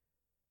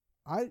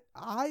I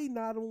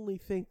not only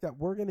think that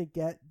we're going to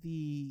get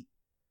the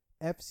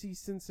FC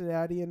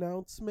Cincinnati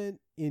announcement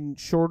in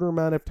shorter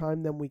amount of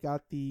time than we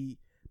got the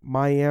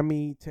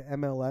Miami to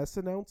MLS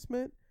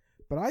announcement,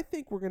 but I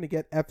think we're going to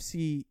get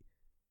FC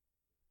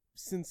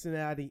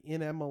Cincinnati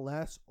in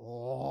MLS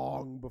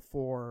long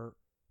before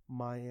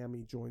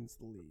Miami joins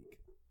the league.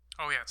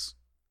 Oh, yes.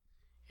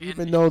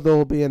 Even though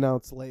they'll be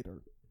announced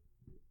later.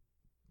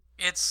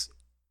 It's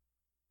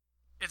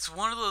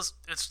one of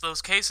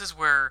those cases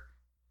where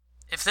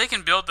if they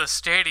can build the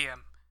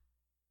stadium,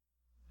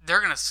 they're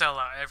going to sell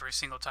out every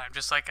single time,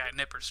 just like at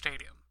Nipper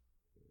Stadium.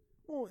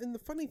 Well, and the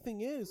funny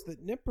thing is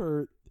that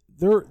Nipper,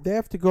 they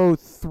have to go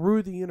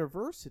through the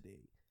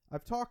university.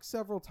 I've talked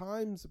several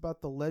times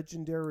about the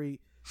legendary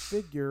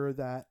figure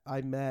that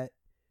I met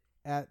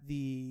at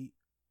the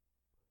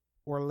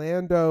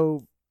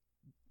Orlando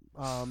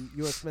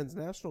U.S. men's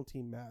national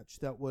team match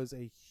that was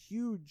a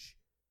huge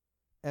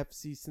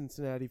FC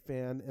Cincinnati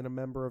fan and a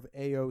member of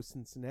AO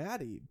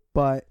Cincinnati.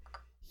 But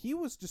he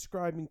was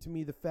describing to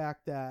me the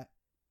fact that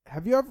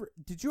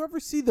did you ever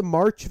see the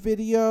March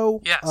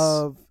video? Yes.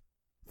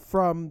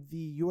 From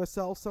the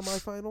USL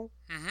semifinal?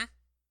 Mm-hmm.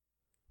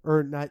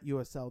 Or not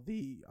USL,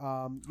 the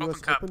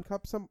US Open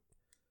Cup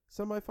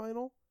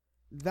semifinal?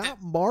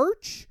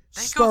 March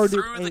they started...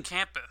 go through the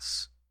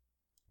campus.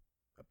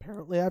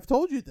 Apparently I've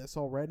told you this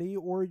already,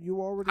 or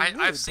you already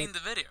knew. I've seen the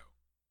video.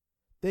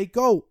 They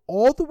go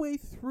all the way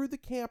through the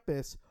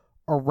campus,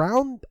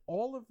 around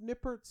all of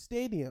Nippert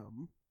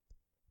Stadium,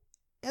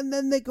 and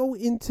then they go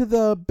into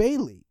the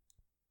Bailey.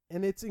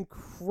 And it's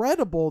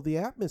incredible, the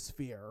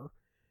atmosphere.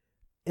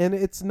 And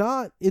it's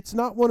not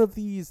one of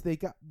these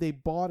they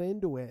bought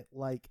into it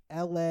like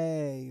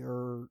LA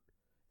or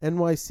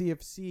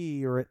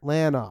NYCFC or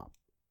Atlanta,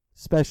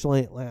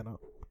 especially Atlanta.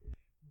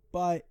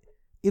 But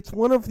it's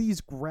one of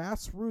these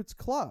grassroots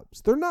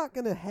clubs. They're not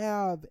going to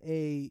have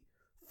a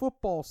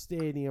football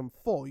stadium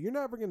full. You're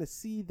never going to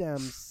see them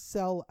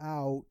sell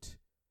out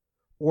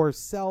or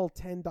sell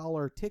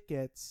 $10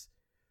 tickets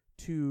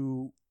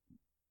to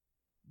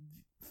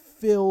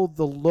fill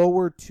the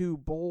lower two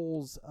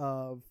bowls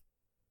of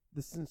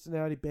the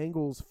Cincinnati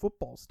Bengals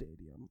football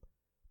stadium.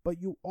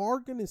 But you are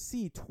going to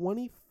see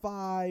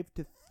 25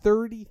 to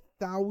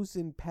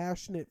 30,000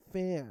 passionate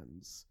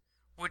fans,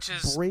 which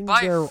is bring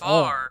by their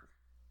far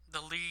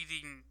the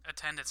leading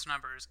attendance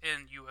numbers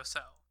in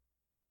USL.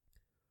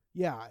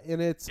 Yeah,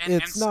 and it's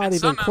not and even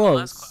some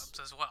close. MLS clubs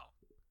as well.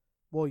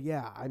 Well,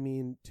 yeah, I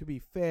mean, to be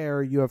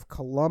fair, you have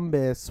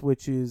Columbus,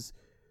 which is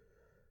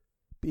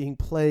being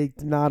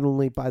plagued not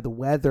only by the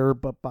weather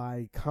but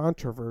by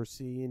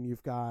controversy, and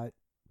you've got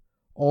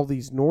all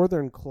these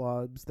northern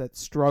clubs that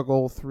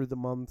struggle through the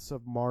months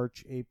of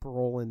March,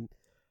 April, and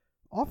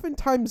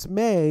oftentimes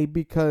May,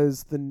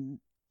 because the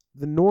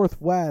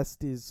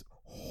Northwest is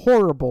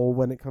horrible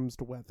when it comes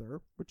to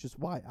weather, which is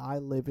why I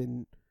live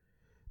in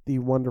the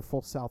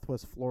wonderful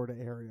Southwest Florida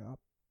area.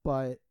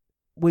 But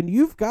when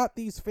you've got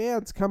these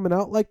fans coming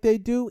out like they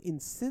do in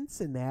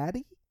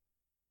Cincinnati,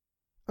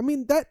 I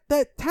mean,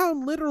 that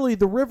town, literally,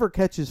 the river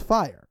catches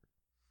fire.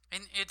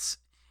 And it's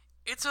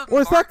a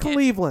Or is that market,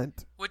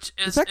 Cleveland? Which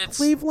Is that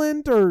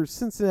Cleveland or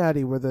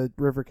Cincinnati where the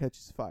river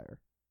catches fire?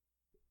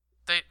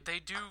 They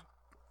do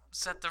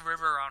set the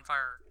river on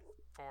fire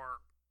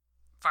for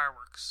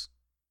fireworks.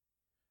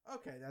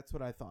 Okay, that's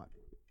what I thought.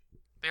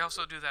 They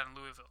also do that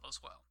in Louisville as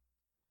well.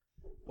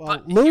 Well,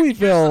 but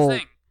Louisville.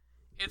 Here's the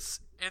thing.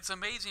 It's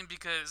amazing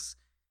because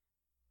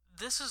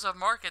this is a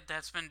market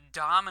that's been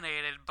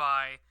dominated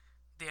by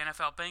the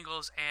NFL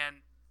Bengals and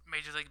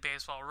Major League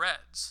Baseball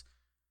Reds,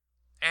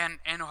 and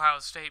Ohio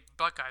State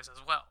Buckeyes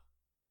as well.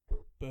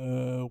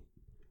 Boo.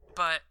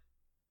 But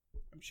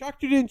I'm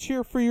shocked you didn't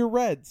cheer for your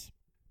Reds.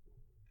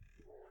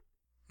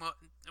 Well,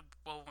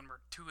 when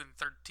we're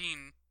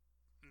 2-13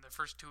 in the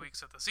first 2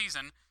 weeks of the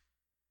season,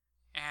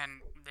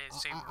 and they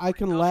say I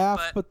can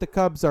laugh, but the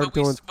Cubs aren't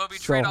doing so hot. But we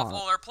trade off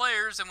all our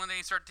players, and when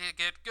they start to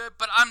get good,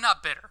 but I'm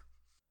not bitter.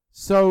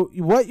 So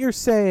what you're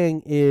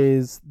saying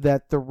is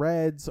that the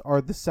Reds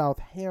are the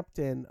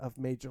Southampton of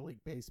Major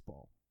League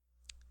Baseball.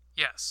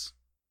 Yes.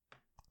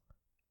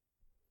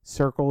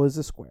 Circle is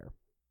a square.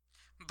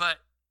 But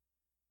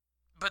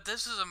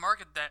this is a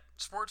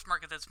sports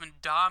market that's been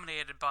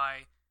dominated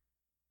by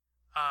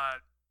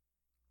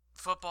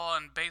football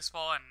and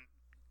baseball and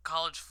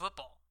college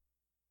football.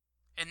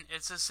 And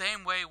it's the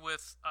same way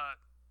with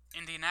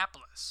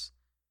Indianapolis.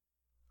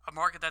 A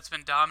market that's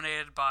been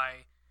dominated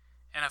by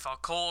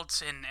NFL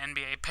Colts and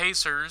NBA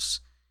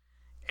Pacers.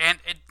 And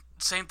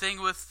same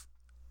thing with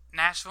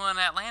Nashville and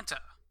Atlanta.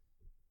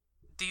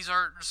 These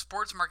are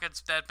sports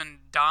markets that have been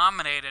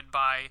dominated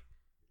by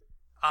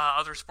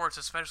other sports,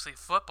 especially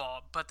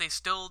football, but they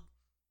still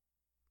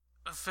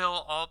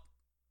fill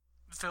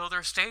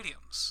their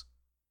stadiums.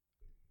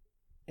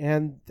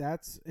 And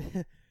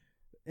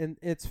and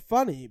it's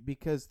funny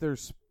because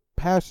there's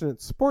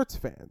passionate sports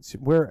fans,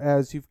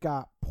 whereas you've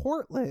got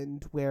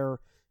Portland, where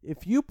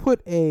if you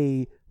put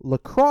a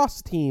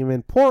lacrosse team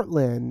in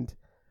Portland,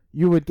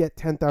 you would get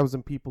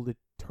 10,000 people to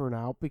turn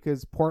out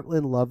because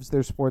Portland loves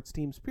their sports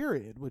teams,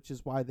 period, which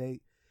is why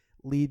they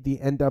lead the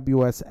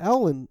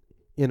NWSL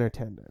in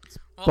attendance.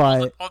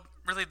 Well,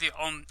 really the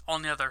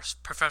only other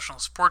professional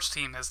sports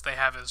team as they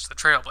have is the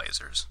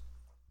Trailblazers.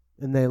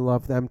 And they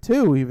love them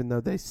too, even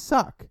though they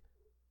suck.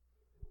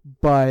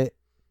 But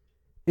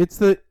it's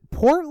the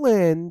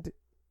Portland.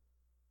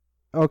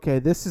 Okay,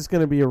 this is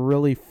going to be a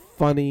really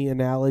funny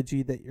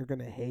analogy that you're going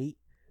to hate.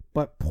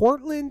 But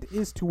Portland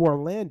is to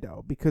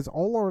Orlando because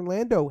all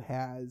Orlando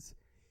has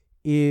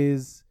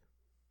is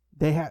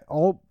they had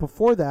all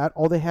before that,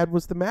 all they had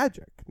was the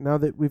Magic. Now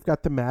that we've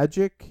got the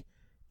Magic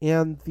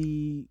and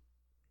the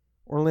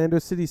Orlando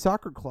City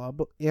Soccer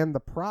Club and the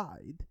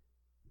Pride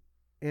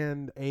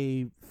and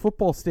a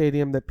football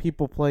stadium that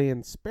people play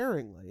in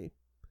sparingly,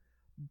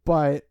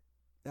 but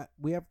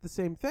we have the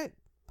same thing.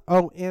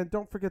 Oh, and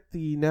don't forget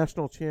the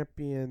national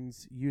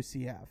champions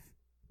UCF.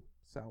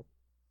 So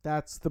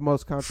that's the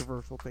most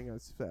controversial thing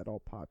I've said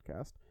all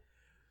podcast.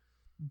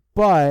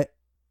 But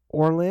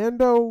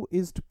Orlando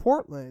is to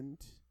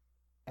Portland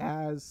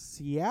as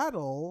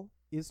Seattle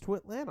is to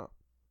Atlanta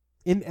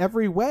in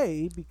every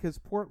way, because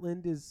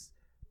Portland is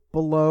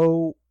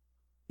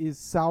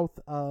south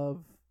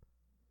of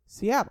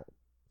Seattle.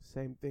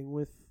 Same thing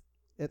with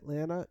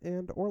Atlanta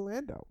and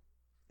Orlando.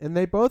 And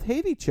they both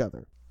hate each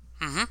other.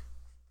 Mm-hmm.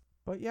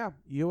 But yeah,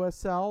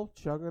 USL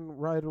chugging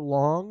right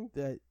along.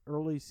 That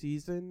early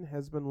season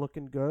has been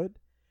looking good.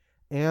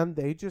 And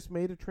they just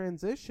made a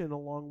transition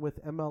along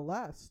with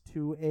MLS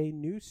to a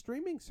new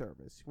streaming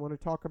service. You want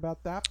to talk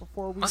about that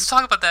before we... Let's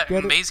talk about that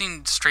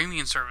amazing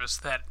streaming service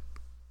that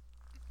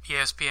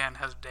ESPN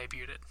has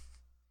debuted.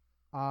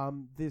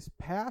 This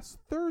past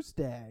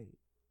Thursday,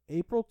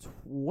 April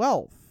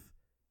 12th,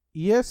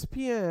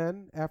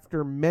 ESPN,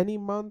 after many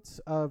months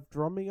of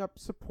drumming up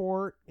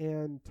support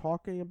and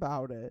talking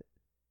about it,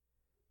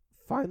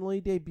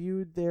 finally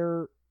debuted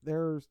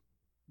their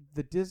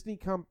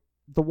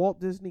the Walt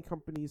Disney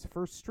Company's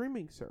first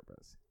streaming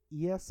service,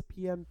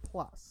 ESPN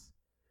Plus,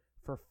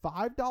 for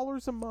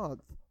 $5 a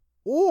month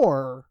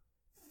or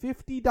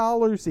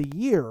 $50 a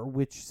year,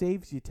 which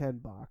saves you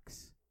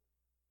 $10.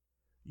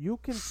 You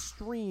can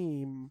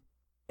stream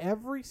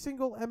every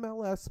single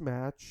MLS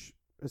match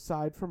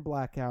aside from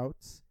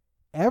blackouts,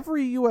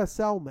 every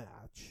USL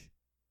match,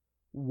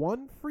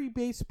 one free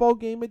baseball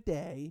game a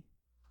day,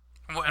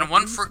 and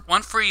one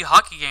free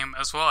hockey game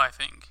as well, I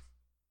think.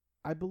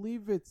 I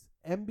believe it's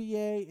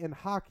NBA and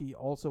hockey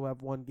also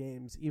have one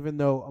games, even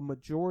though a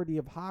majority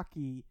of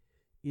hockey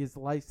is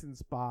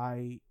licensed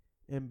by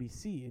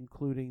NBC,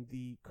 including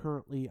the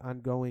currently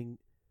ongoing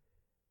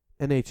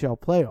NHL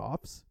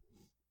playoffs.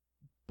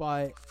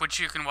 But which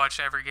you can watch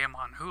every game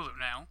on Hulu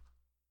now.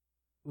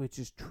 Which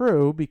is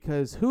true,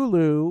 because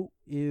Hulu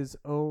is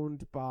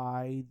owned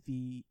by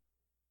the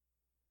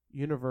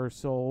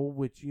Universal,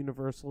 which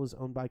Universal is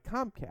owned by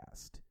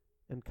Comcast.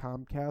 And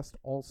Comcast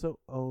also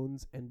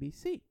owns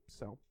NBC.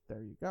 So,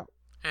 there you go.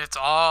 It's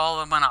all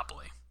a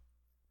monopoly.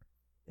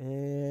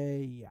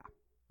 Yeah.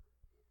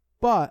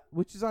 But,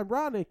 which is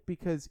ironic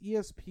because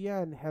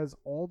ESPN has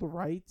all the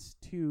rights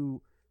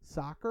to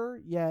soccer,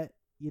 yet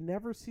you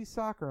never see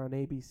soccer on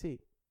ABC.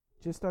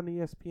 Just on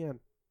ESPN.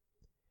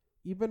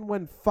 Even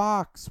when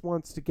Fox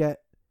wants to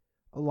get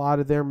a lot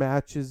of their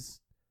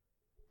matches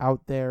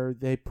out there,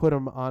 they put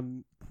them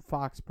on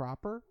Fox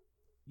proper.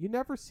 You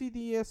never see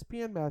the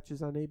ESPN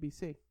matches on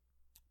ABC.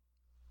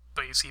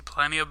 But you see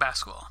plenty of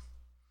basketball.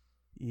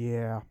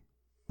 Yeah,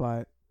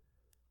 but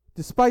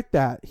despite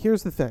that,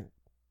 here's the thing.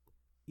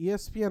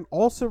 ESPN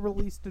also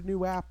released a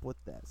new app with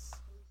this.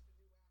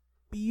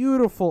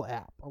 Beautiful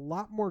app. A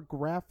lot more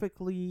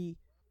graphically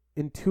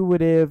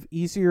intuitive,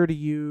 easier to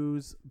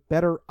use,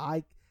 better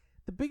eye.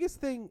 The biggest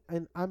thing,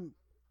 and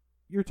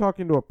you're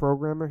talking to a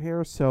programmer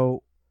here,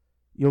 so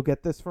you'll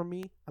get this from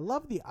me. I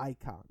love the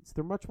icons.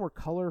 They're much more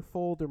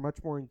colorful. They're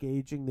much more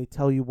engaging. They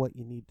tell you what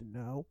you need to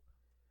know.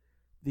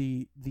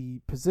 The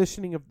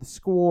positioning of the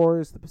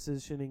scores, the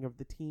positioning of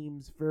the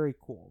teams, very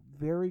cool.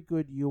 Very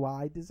good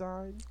UI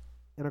design.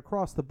 And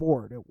across the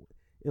board,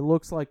 it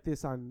looks like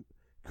this on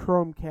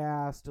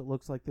Chromecast. It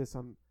looks like this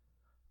on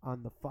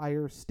the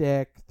Fire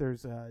Stick.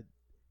 There's a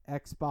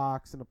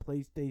Xbox and a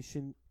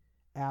PlayStation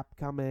app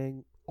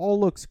coming. All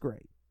looks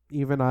great,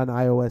 even on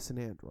iOS and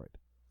Android.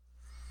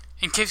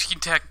 In case you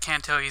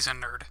can't tell, he's a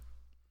nerd.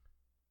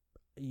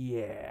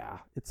 Yeah,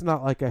 it's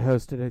not like I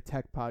hosted a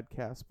tech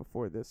podcast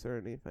before this or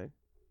anything.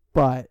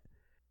 But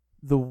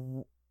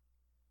the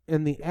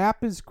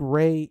app is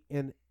great,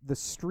 and the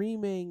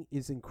streaming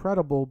is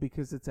incredible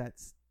because it's at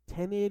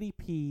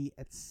 1080p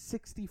at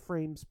 60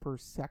 frames per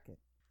second.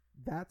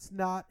 That's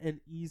not an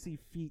easy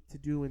feat to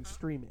do in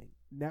streaming.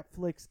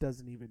 Netflix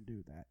doesn't even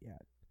do that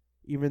yet,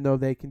 even though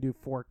they can do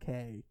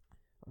 4K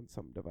on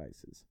some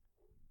devices.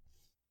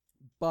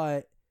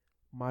 But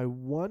my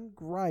one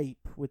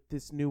gripe with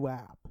this new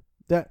app,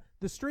 the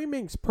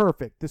streaming's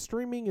perfect. The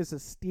streaming is a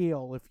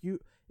steal.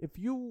 If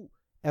you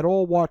at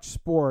all watch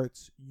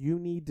sports, you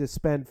need to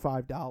spend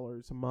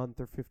 $5 a month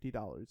or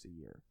 $50 a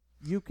year.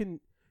 You can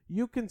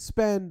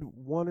spend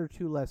one or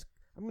two less.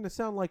 I'm going to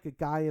sound like a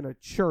guy in a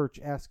church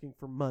asking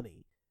for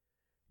money.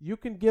 You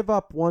can give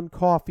up one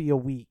coffee a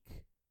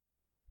week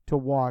to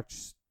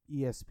watch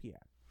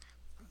ESPN.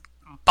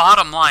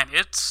 Bottom line,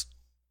 it's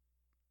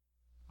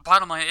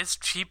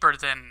cheaper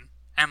than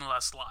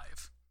MLS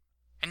Live,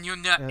 and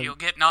you'll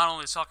get not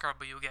only soccer,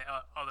 but you'll get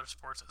other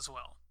sports as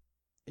well.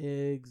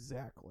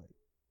 Exactly,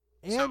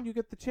 and you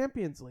get the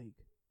Champions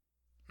League.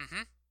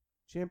 Mm-hmm.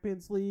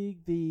 Champions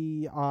League,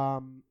 the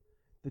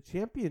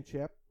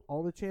championship,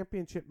 all the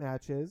championship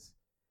matches,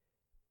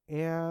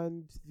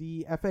 and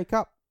the FA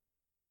Cup.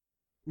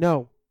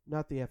 No,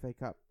 not the FA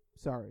Cup.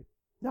 Sorry,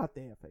 not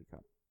the FA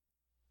Cup.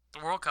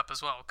 The World Cup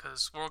as well,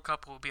 because World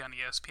Cup will be on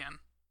ESPN.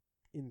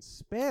 In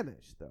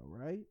Spanish, though,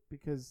 right?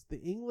 Because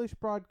the English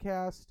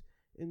broadcast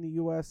in the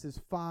U.S. is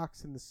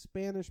Fox, and the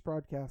Spanish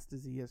broadcast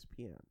is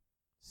ESPN.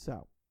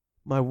 So,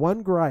 my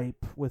one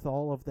gripe with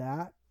all of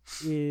that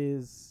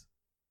is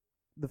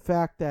the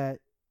fact that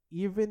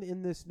even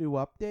in this new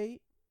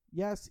update,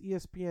 yes,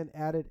 ESPN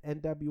added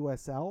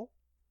NWSL.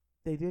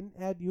 They didn't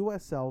add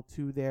USL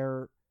to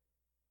their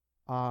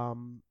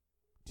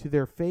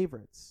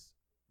favorites,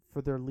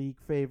 for their league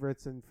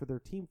favorites and for their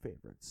team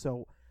favorites.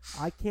 So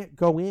I can't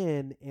go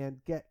in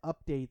and get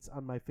updates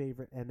on my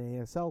favorite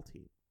NASL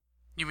team.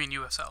 You mean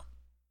USL?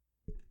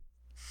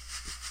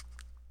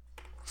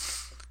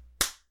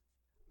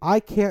 I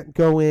can't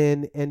go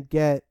in and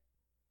get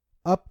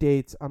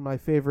updates on my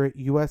favorite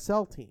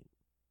USL team.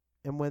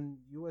 And when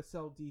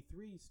USL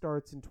D3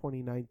 starts in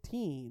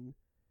 2019,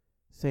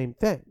 same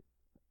thing.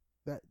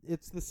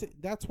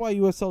 That's why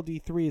USL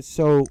D3 is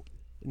so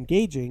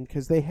engaging,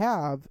 because they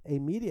have a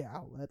media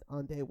outlet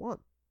on day one.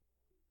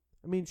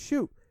 I mean,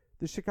 shoot,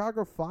 the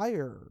Chicago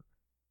Fire,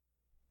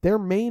 their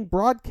main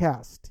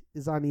broadcast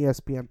is on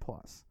ESPN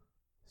Plus.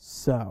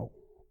 So,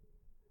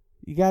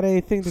 you got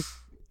anything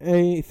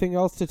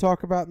else to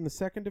talk about in the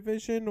second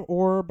division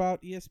or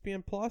about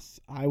ESPN Plus?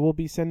 I will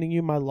be sending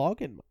you my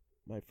login,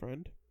 my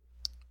friend.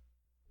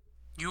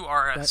 You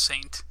are a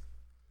saint.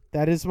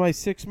 That is my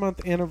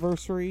 6-month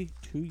anniversary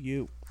to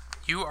you.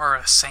 You are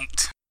a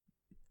saint.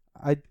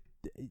 I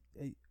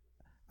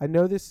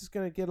know this is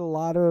going to get a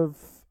lot of...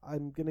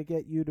 I'm going to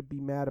get you to be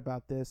mad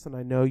about this, and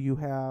I know you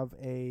have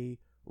a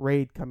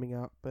raid coming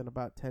up in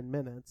about 10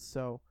 minutes,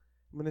 so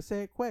I'm going to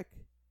say it quick.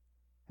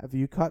 Have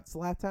you caught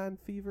Zlatan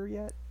fever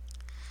yet?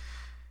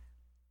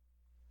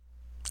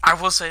 I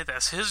will say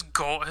this. His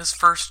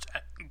first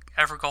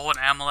ever goal in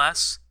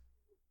MLS,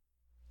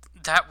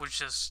 that was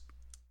just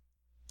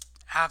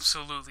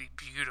absolutely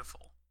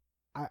beautiful.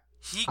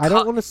 He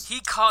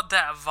caught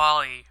that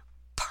volley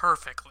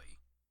perfectly.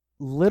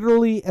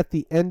 Literally at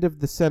the end of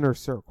the center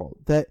circle.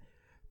 That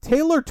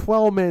Taylor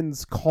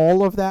Twellman's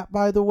call of that,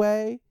 by the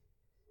way,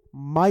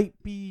 might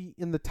be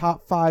in the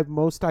top 5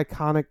 most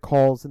iconic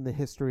calls in the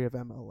history of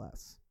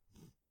MLS.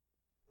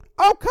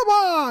 Oh, come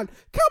on!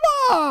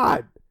 Come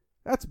on!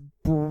 That's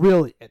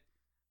brilliant.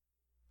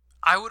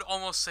 I would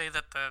almost say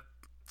that the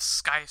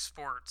Sky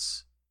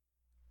Sports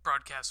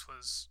broadcast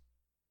was...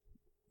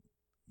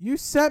 You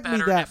sent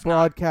me that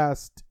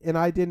broadcast, and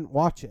I didn't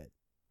watch it.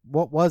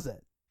 What was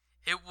it?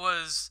 It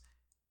was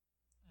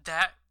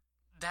that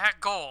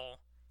goal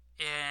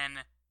in,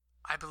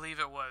 I believe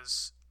it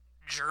was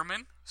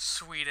German,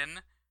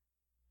 Sweden,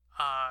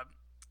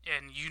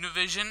 in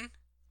Univision,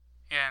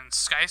 and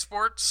Sky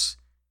Sports,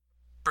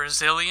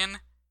 Brazilian,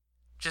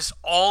 just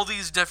all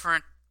these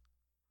different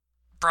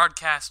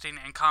broadcasting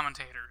and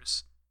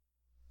commentators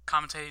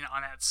commentating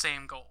on that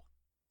same goal.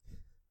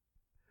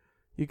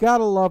 You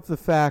gotta love the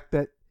fact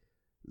that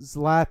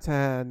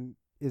Zlatan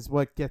is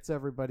what gets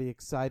everybody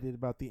excited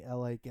about the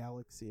LA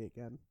Galaxy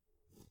again.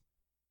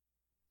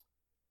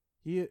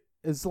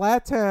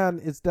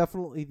 Zlatan is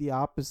definitely the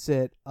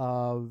opposite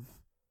of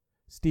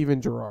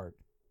Steven Gerrard.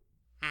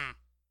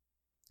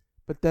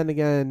 But then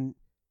again,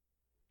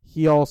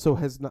 he also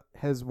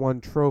has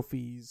won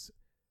trophies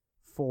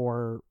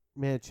for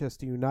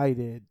Manchester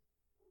United.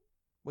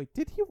 Wait,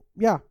 did he?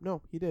 Yeah,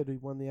 no, he did. He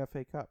won the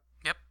FA Cup.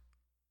 Yep.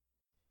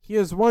 He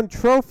has won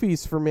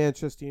trophies for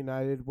Manchester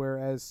United,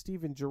 whereas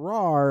Steven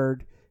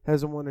Gerrard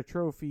hasn't won a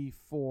trophy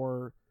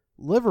for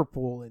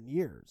Liverpool in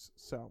years.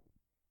 So,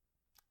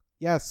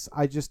 yes,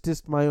 I just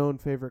dissed my own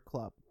favorite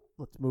club.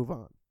 Let's move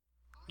on.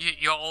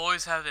 You'll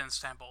always have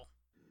Istanbul.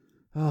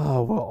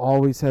 Oh, we'll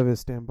always have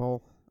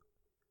Istanbul.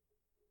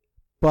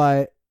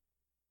 But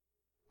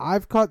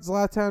I've caught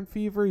Zlatan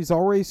fever. He's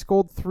already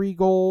scored 3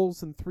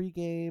 goals in 3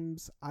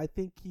 games. I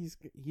think he's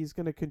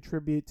going to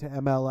contribute to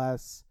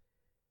MLS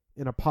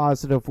in a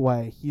positive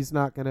way. He's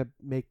not going to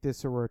make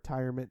this a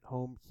retirement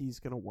home. He's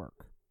going to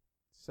work.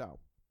 So,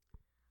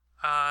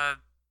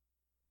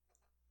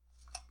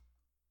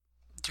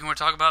 do you want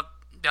to talk about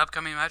the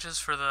upcoming matches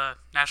for the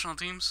national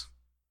teams?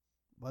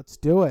 Let's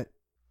do it.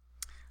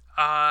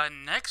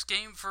 Next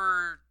game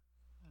for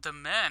the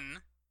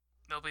men,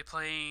 they'll be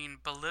playing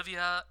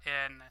Bolivia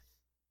in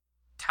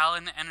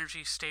Talon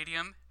Energy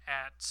Stadium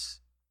at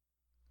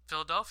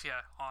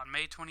Philadelphia on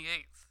May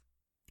 28th.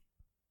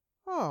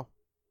 Oh,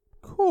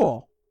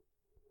 cool.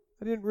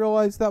 I didn't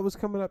realize that was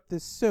coming up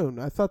this soon.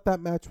 I thought that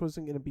match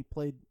wasn't going to be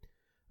played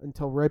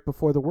until right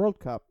before the World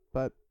Cup,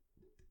 but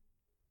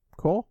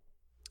cool.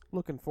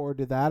 Looking forward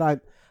to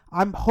that.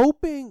 I'm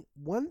hoping,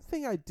 one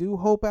thing I do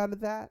hope out of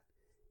that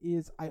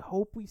is I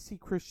hope we see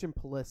Christian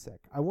Pulisic.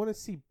 I want to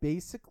see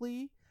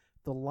basically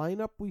the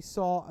lineup we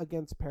saw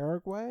against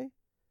Paraguay,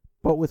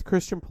 but with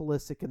Christian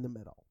Pulisic in the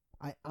middle.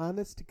 I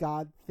honest to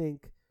God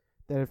think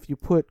that if you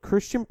put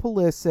Christian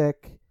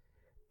Pulisic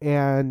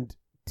and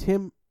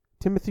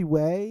Timothy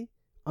Way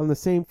on the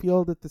same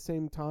field at the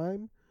same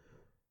time,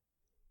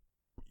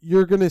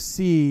 you're going to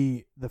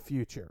see the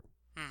future.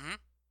 Mm-hmm.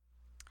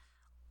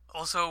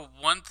 Also,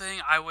 one thing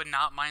I would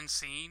not mind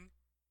seeing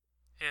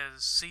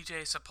is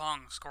CJ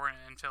Sapong scoring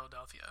in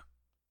Philadelphia.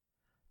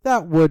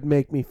 That would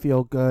make me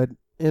feel good,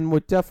 and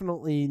would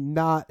definitely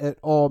not at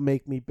all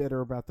make me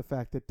bitter about the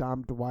fact that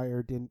Dom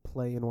Dwyer didn't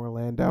play in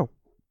Orlando.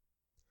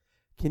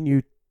 Can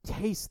you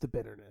taste the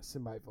bitterness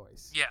in my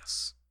voice?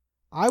 Yes.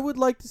 I would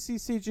like to see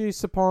CJ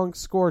Sapong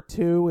score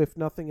too, if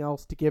nothing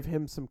else, to give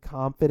him some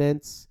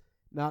confidence,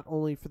 not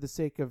only for the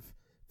sake of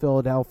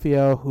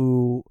Philadelphia,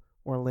 who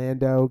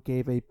Orlando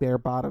gave a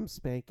bare-bottom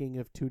spanking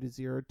of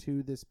 2-0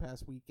 to this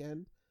past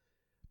weekend,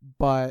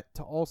 but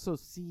to also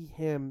see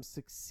him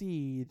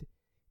succeed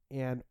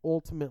and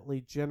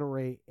ultimately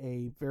generate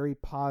a very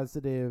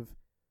positive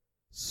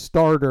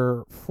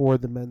starter for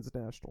the men's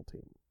national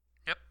team.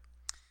 Yep.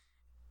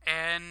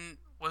 And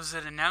was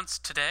it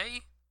announced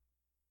today?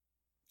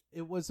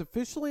 It was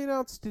officially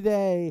announced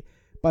today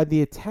by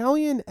the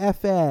Italian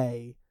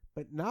FA,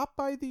 but not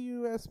by the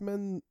U.S.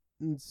 men's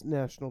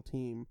national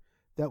team,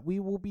 that we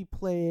will be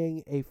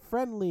playing a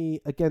friendly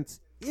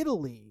against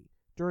Italy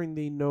during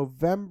the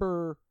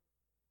November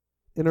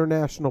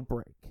international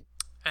break.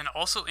 And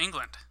also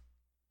England.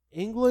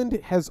 England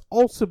has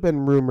also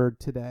been rumored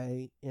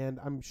today, and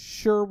I'm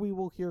sure we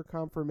will hear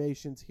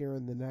confirmations here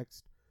in the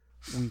next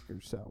week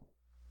or so.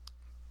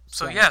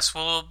 So yes,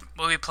 we'll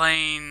be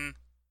playing.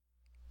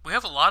 We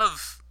have a lot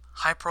of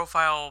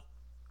high-profile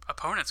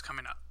opponents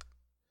coming up.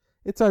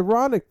 It's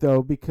ironic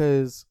though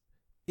because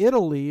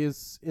Italy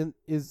is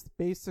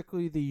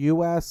basically the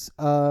U.S.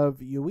 of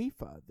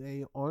UEFA.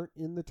 They aren't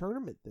in the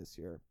tournament this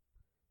year,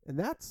 and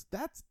that's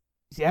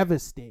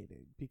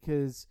devastating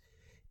because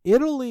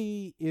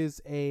Italy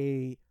is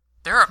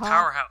they're a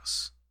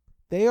powerhouse.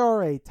 They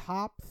are a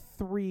top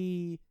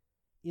 3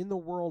 in the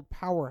world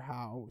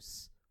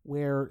powerhouse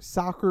where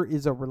soccer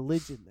is a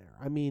religion there.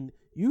 I mean,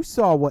 you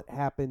saw what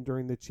happened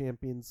during the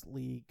Champions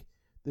League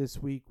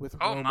this week with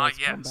Roma's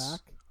comeback.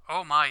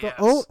 Oh my,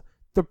 yes.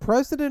 The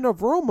president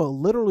of Roma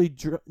literally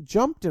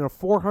jumped in a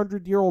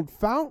 400-year-old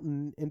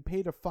fountain and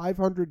paid a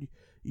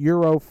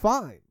 €500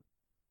 fine.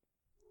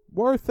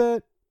 Worth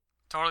it.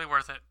 Totally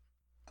worth it.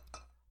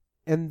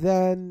 And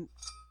then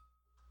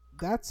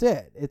that's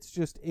it. It's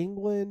just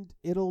England,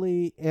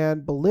 Italy,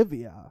 and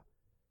Bolivia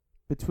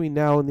between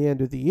now and the end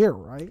of the year,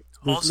 right?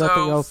 There's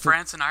nothing else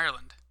France and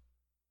Ireland.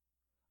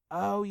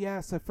 Oh,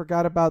 yes. I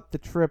forgot about the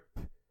trip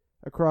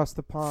across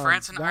the pond.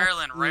 France and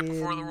Ireland right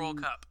before the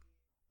World Cup.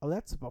 Oh,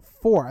 that's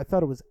before. I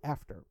thought it was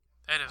after.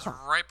 It is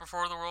right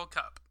before the World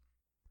Cup.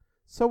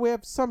 So we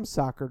have some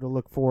soccer to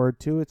look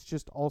forward to. It's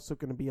just also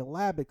going to be a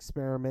lab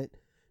experiment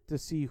to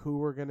see who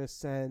we're going to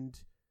send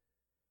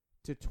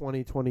to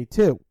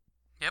 2022.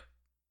 Yep.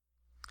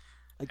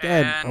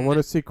 Again, I want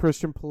to see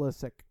Christian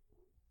Pulisic.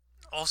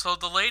 Also,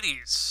 the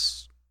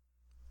ladies.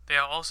 They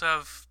also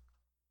have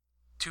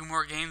 2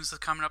 more games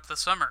coming up this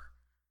summer.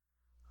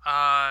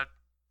 I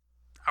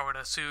would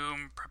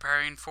assume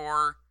preparing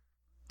for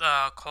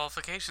the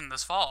qualification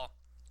this fall.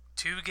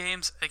 2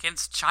 games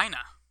against China.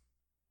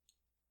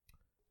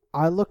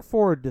 I look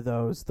forward to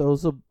those.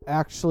 Those will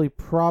actually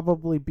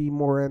probably be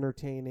more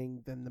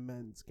entertaining than the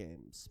men's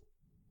games,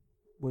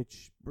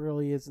 which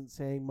really isn't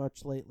saying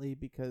much lately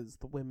because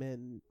the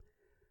women,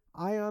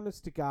 I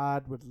honest to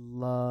God would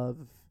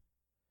love.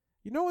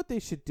 You know what they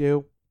should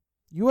do?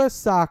 U.S.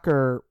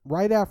 Soccer,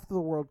 right after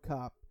the World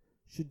Cup,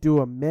 should do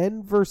a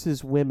men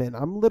versus women.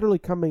 I'm literally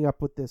coming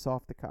up with this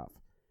off the cuff.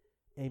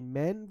 A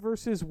men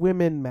versus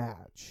women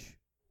match.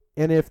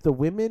 And if the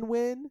women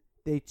win,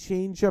 they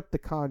change up the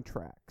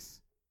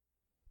contracts.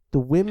 The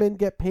women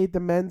get paid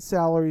the men's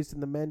salaries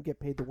and the men get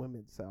paid the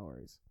women's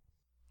salaries.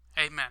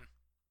 Amen.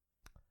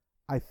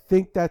 I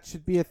think that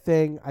should be a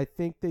thing. I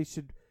think they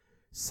should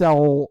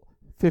sell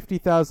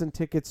 50,000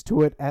 tickets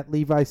to it at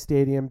Levi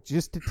Stadium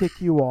just to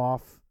tick you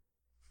off.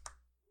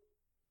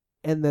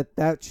 And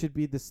that should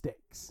be the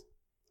stakes.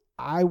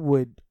 I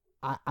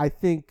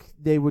think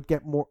they would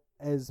get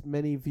as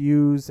many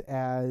views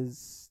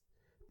as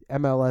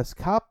MLS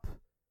Cup,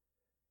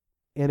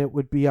 and it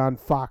would be on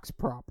Fox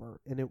proper,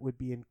 and it would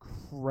be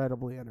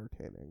incredibly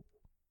entertaining.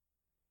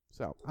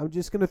 So I'm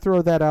just going to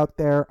throw that out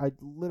there. I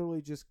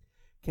literally just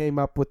came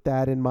up with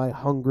that in my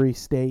hungry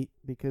state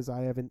because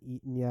I haven't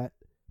eaten yet,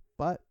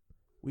 but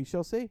we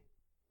shall see.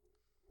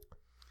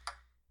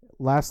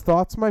 Last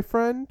thoughts, my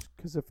friend?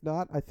 Because if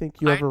not, I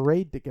think you have a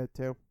raid to get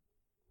to.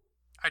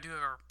 I do have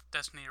a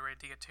Destiny raid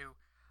to get to.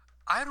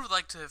 I would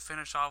like to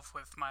finish off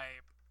with my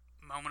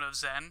moment of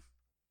Zen.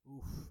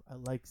 Oof, I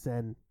like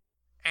Zen.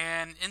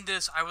 And in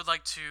this, I would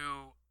like to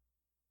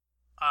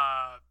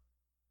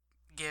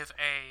give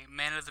a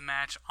man of the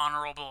match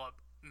honorable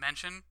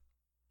mention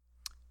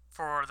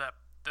for the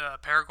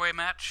Paraguay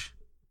match.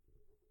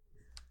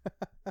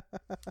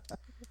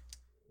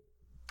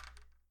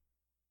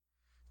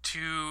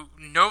 To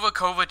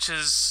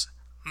Novakovic's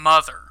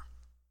mother.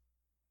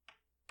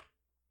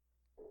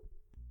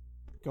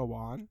 Go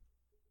on.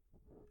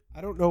 I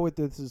don't know what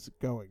this is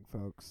going,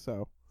 folks,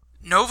 so.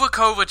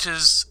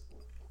 Novakovic's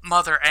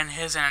mother and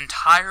his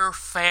entire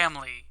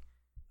family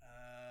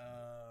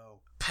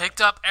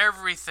picked up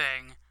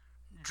everything,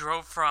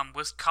 drove from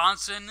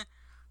Wisconsin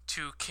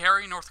to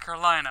Cary, North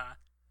Carolina,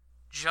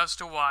 just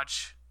to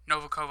watch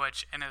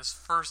Novakovic in his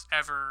first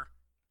ever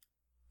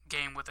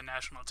game with the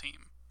national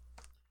team.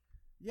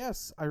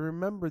 Yes, I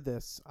remember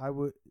this.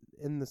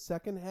 In the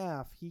second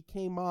half, he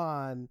came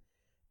on,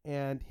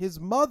 and his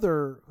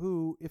mother,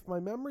 who, if my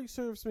memory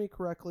serves me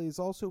correctly, is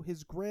also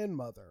his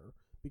grandmother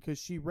because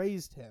she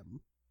raised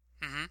him.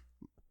 Mm-hmm.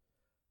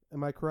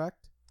 Am I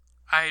correct?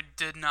 I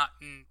did not.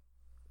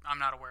 I'm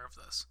not aware of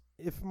this.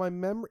 If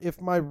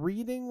my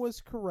reading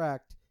was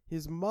correct,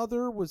 his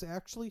mother was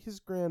actually his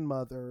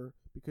grandmother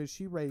because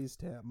she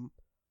raised him,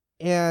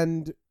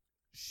 and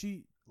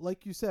she,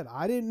 like you said,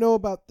 I didn't know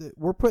about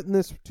we're putting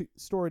this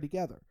story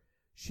together.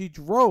 She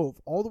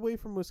drove all the way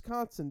from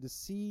Wisconsin to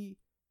see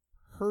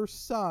her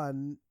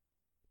son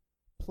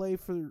play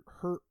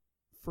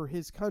for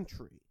his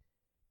country,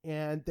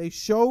 and they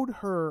showed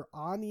her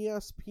on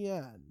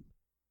ESPN,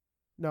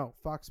 no,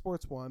 Fox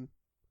Sports 1,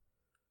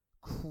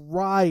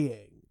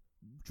 crying,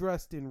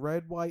 dressed in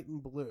red, white,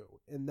 and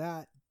blue, and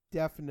that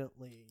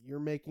definitely, you're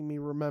making me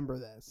remember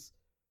this.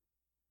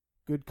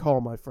 Good call,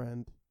 my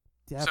friend.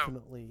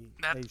 Definitely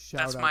a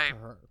shout out to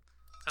her.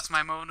 That's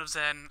my moment of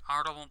Zen.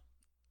 Honorable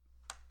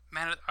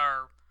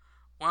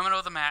women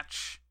of the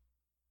match.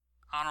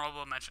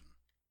 Honorable mention.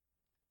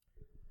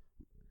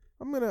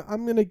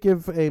 I'm gonna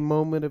give a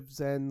moment of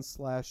Zen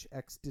 /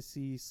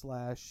 ecstasy /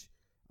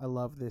 I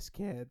love this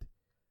kid.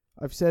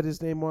 I've said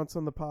his name once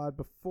on the pod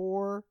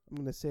before. I'm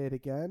going to say it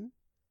again.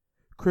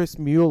 Chris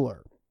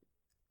Mueller,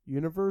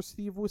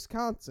 University of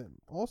Wisconsin,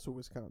 also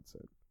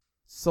Wisconsin.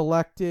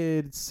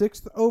 Selected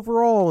 6th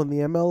overall in the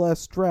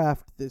MLS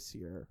draft this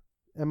year,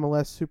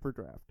 MLS Super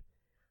Draft,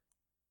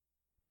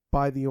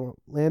 by the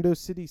Orlando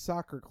City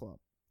Soccer Club.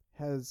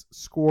 Has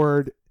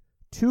scored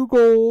 2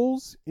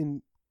 goals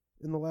in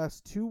the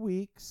last 2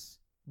 weeks.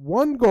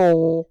 1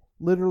 goal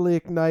literally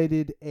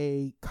ignited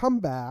a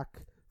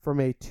comeback from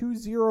a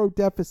 2-0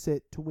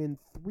 deficit to win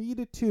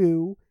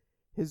 3-2.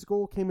 His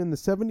goal came in the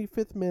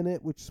 75th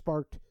minute, which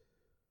sparked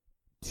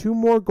 2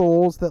 more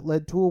goals that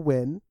led to a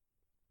win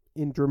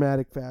in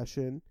dramatic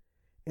fashion.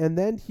 And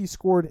then he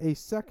scored a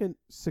second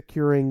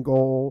securing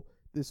goal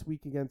this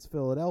week against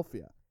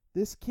Philadelphia.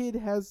 This kid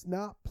has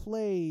not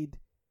played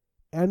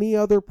any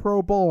other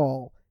pro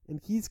ball,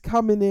 and he's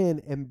coming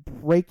in and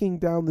breaking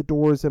down the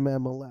doors of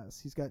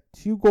MLS. He's got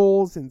 2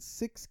 goals in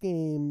 6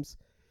 games.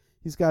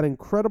 He's got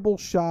incredible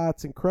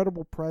shots,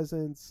 incredible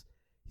presence.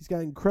 He's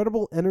got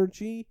incredible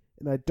energy.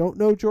 And I don't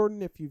know,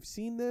 Jordan, if you've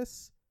seen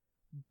this,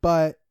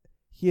 but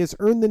he has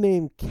earned the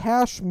name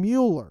Cash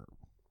Mueller,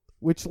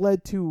 which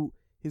led to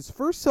his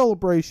first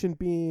celebration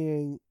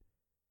being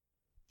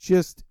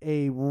just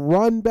a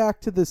run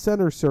back to the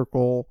center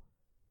circle,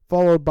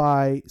 followed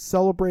by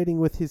celebrating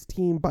with his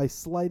team by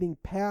sliding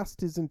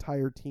past his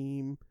entire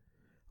team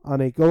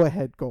on a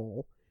go-ahead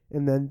goal.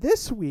 And then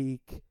this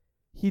week,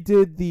 he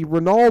did the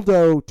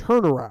Ronaldo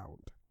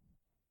turnaround,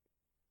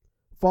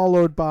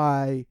 followed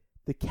by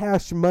the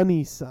cash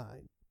money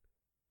sign.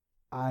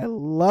 I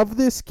love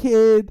this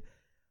kid.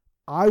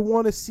 I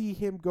want to see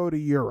him go to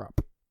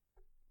Europe.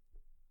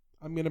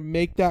 I'm going to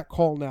make that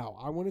call now.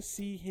 I want to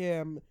see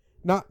him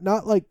not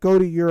like go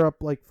to Europe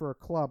like for a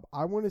club.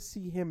 I want to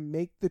see him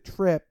make the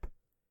trip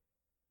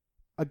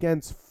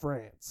against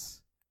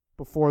France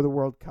before the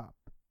World Cup,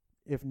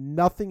 if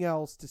nothing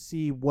else, to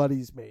see what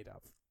he's made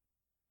of.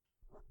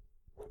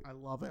 I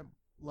love him.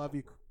 Love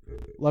you,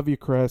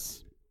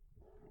 Chris.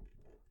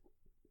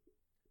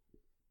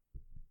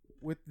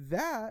 With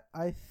that,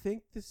 I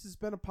think this has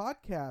been a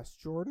podcast.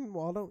 Jordan,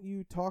 why don't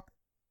you talk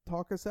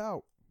us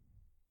out?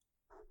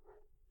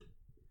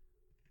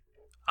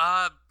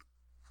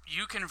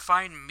 You can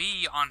find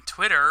me on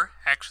Twitter,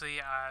 actually,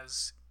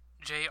 as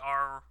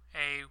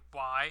JRAY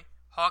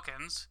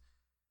Hawkins,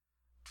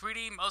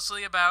 tweeting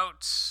mostly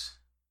about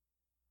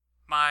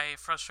my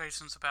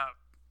frustrations about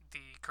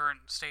the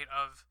current state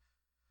of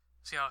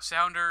Seattle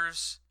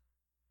Sounders.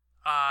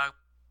 I'll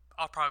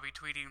probably be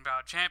tweeting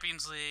about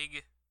Champions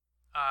League,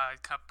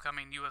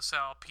 upcoming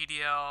USL,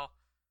 PDL,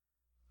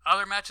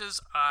 other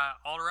matches,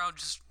 all around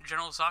just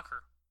general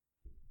soccer.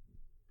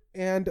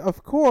 And,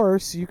 of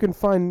course, you can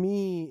find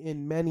me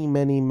in many,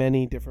 many,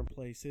 many different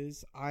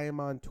places. I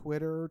am on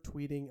Twitter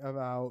tweeting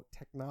about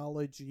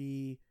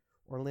technology,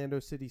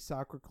 Orlando City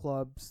Soccer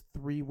Club's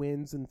 3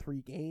 wins in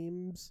 3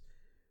 games,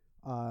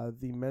 the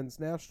men's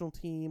national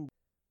team,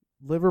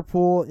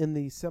 Liverpool in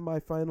the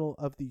semifinal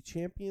of the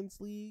Champions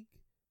League,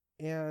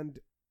 and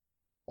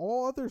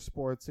all other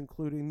sports,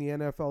 including the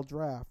NFL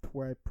draft,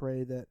 where I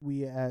pray that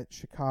we at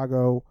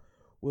Chicago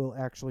will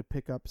actually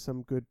pick up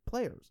some good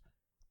players.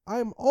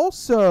 I'm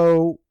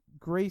also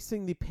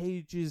gracing the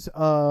pages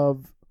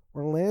of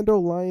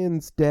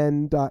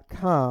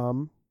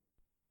OrlandoLionsDen.com,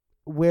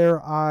 where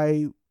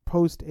I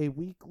post a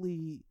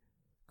weekly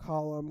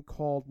column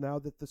called Now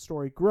That the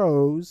Story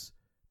Grows,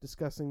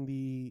 discussing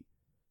the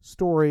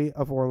story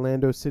of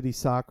Orlando City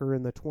Soccer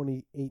in the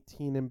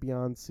 2018 and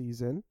beyond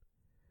season.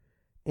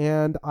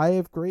 And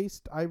I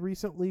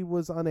recently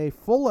was on a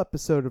full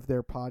episode of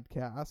their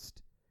podcast,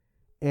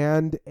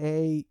 and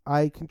I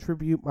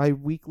contribute my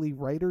weekly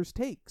writer's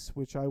takes,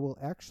 which I will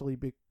actually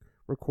be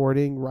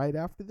recording right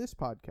after this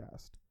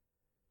podcast.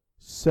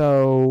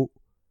 So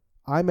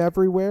I'm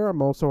everywhere.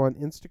 I'm also on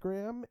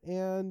Instagram,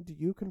 and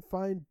you can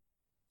find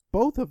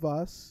both of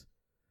us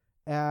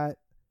at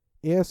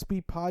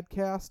ASB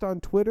Podcast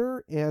on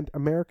Twitter and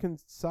American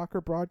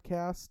Soccer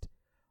Broadcast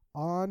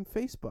on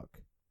Facebook.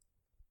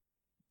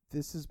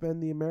 This has been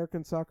the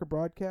American Soccer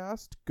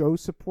Broadcast. Go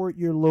support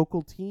your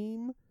local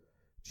team.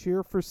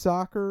 Cheer for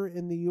soccer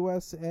in the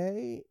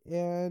USA,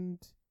 and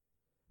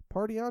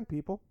party on,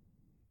 people.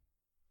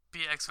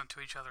 Be excellent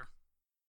to each other.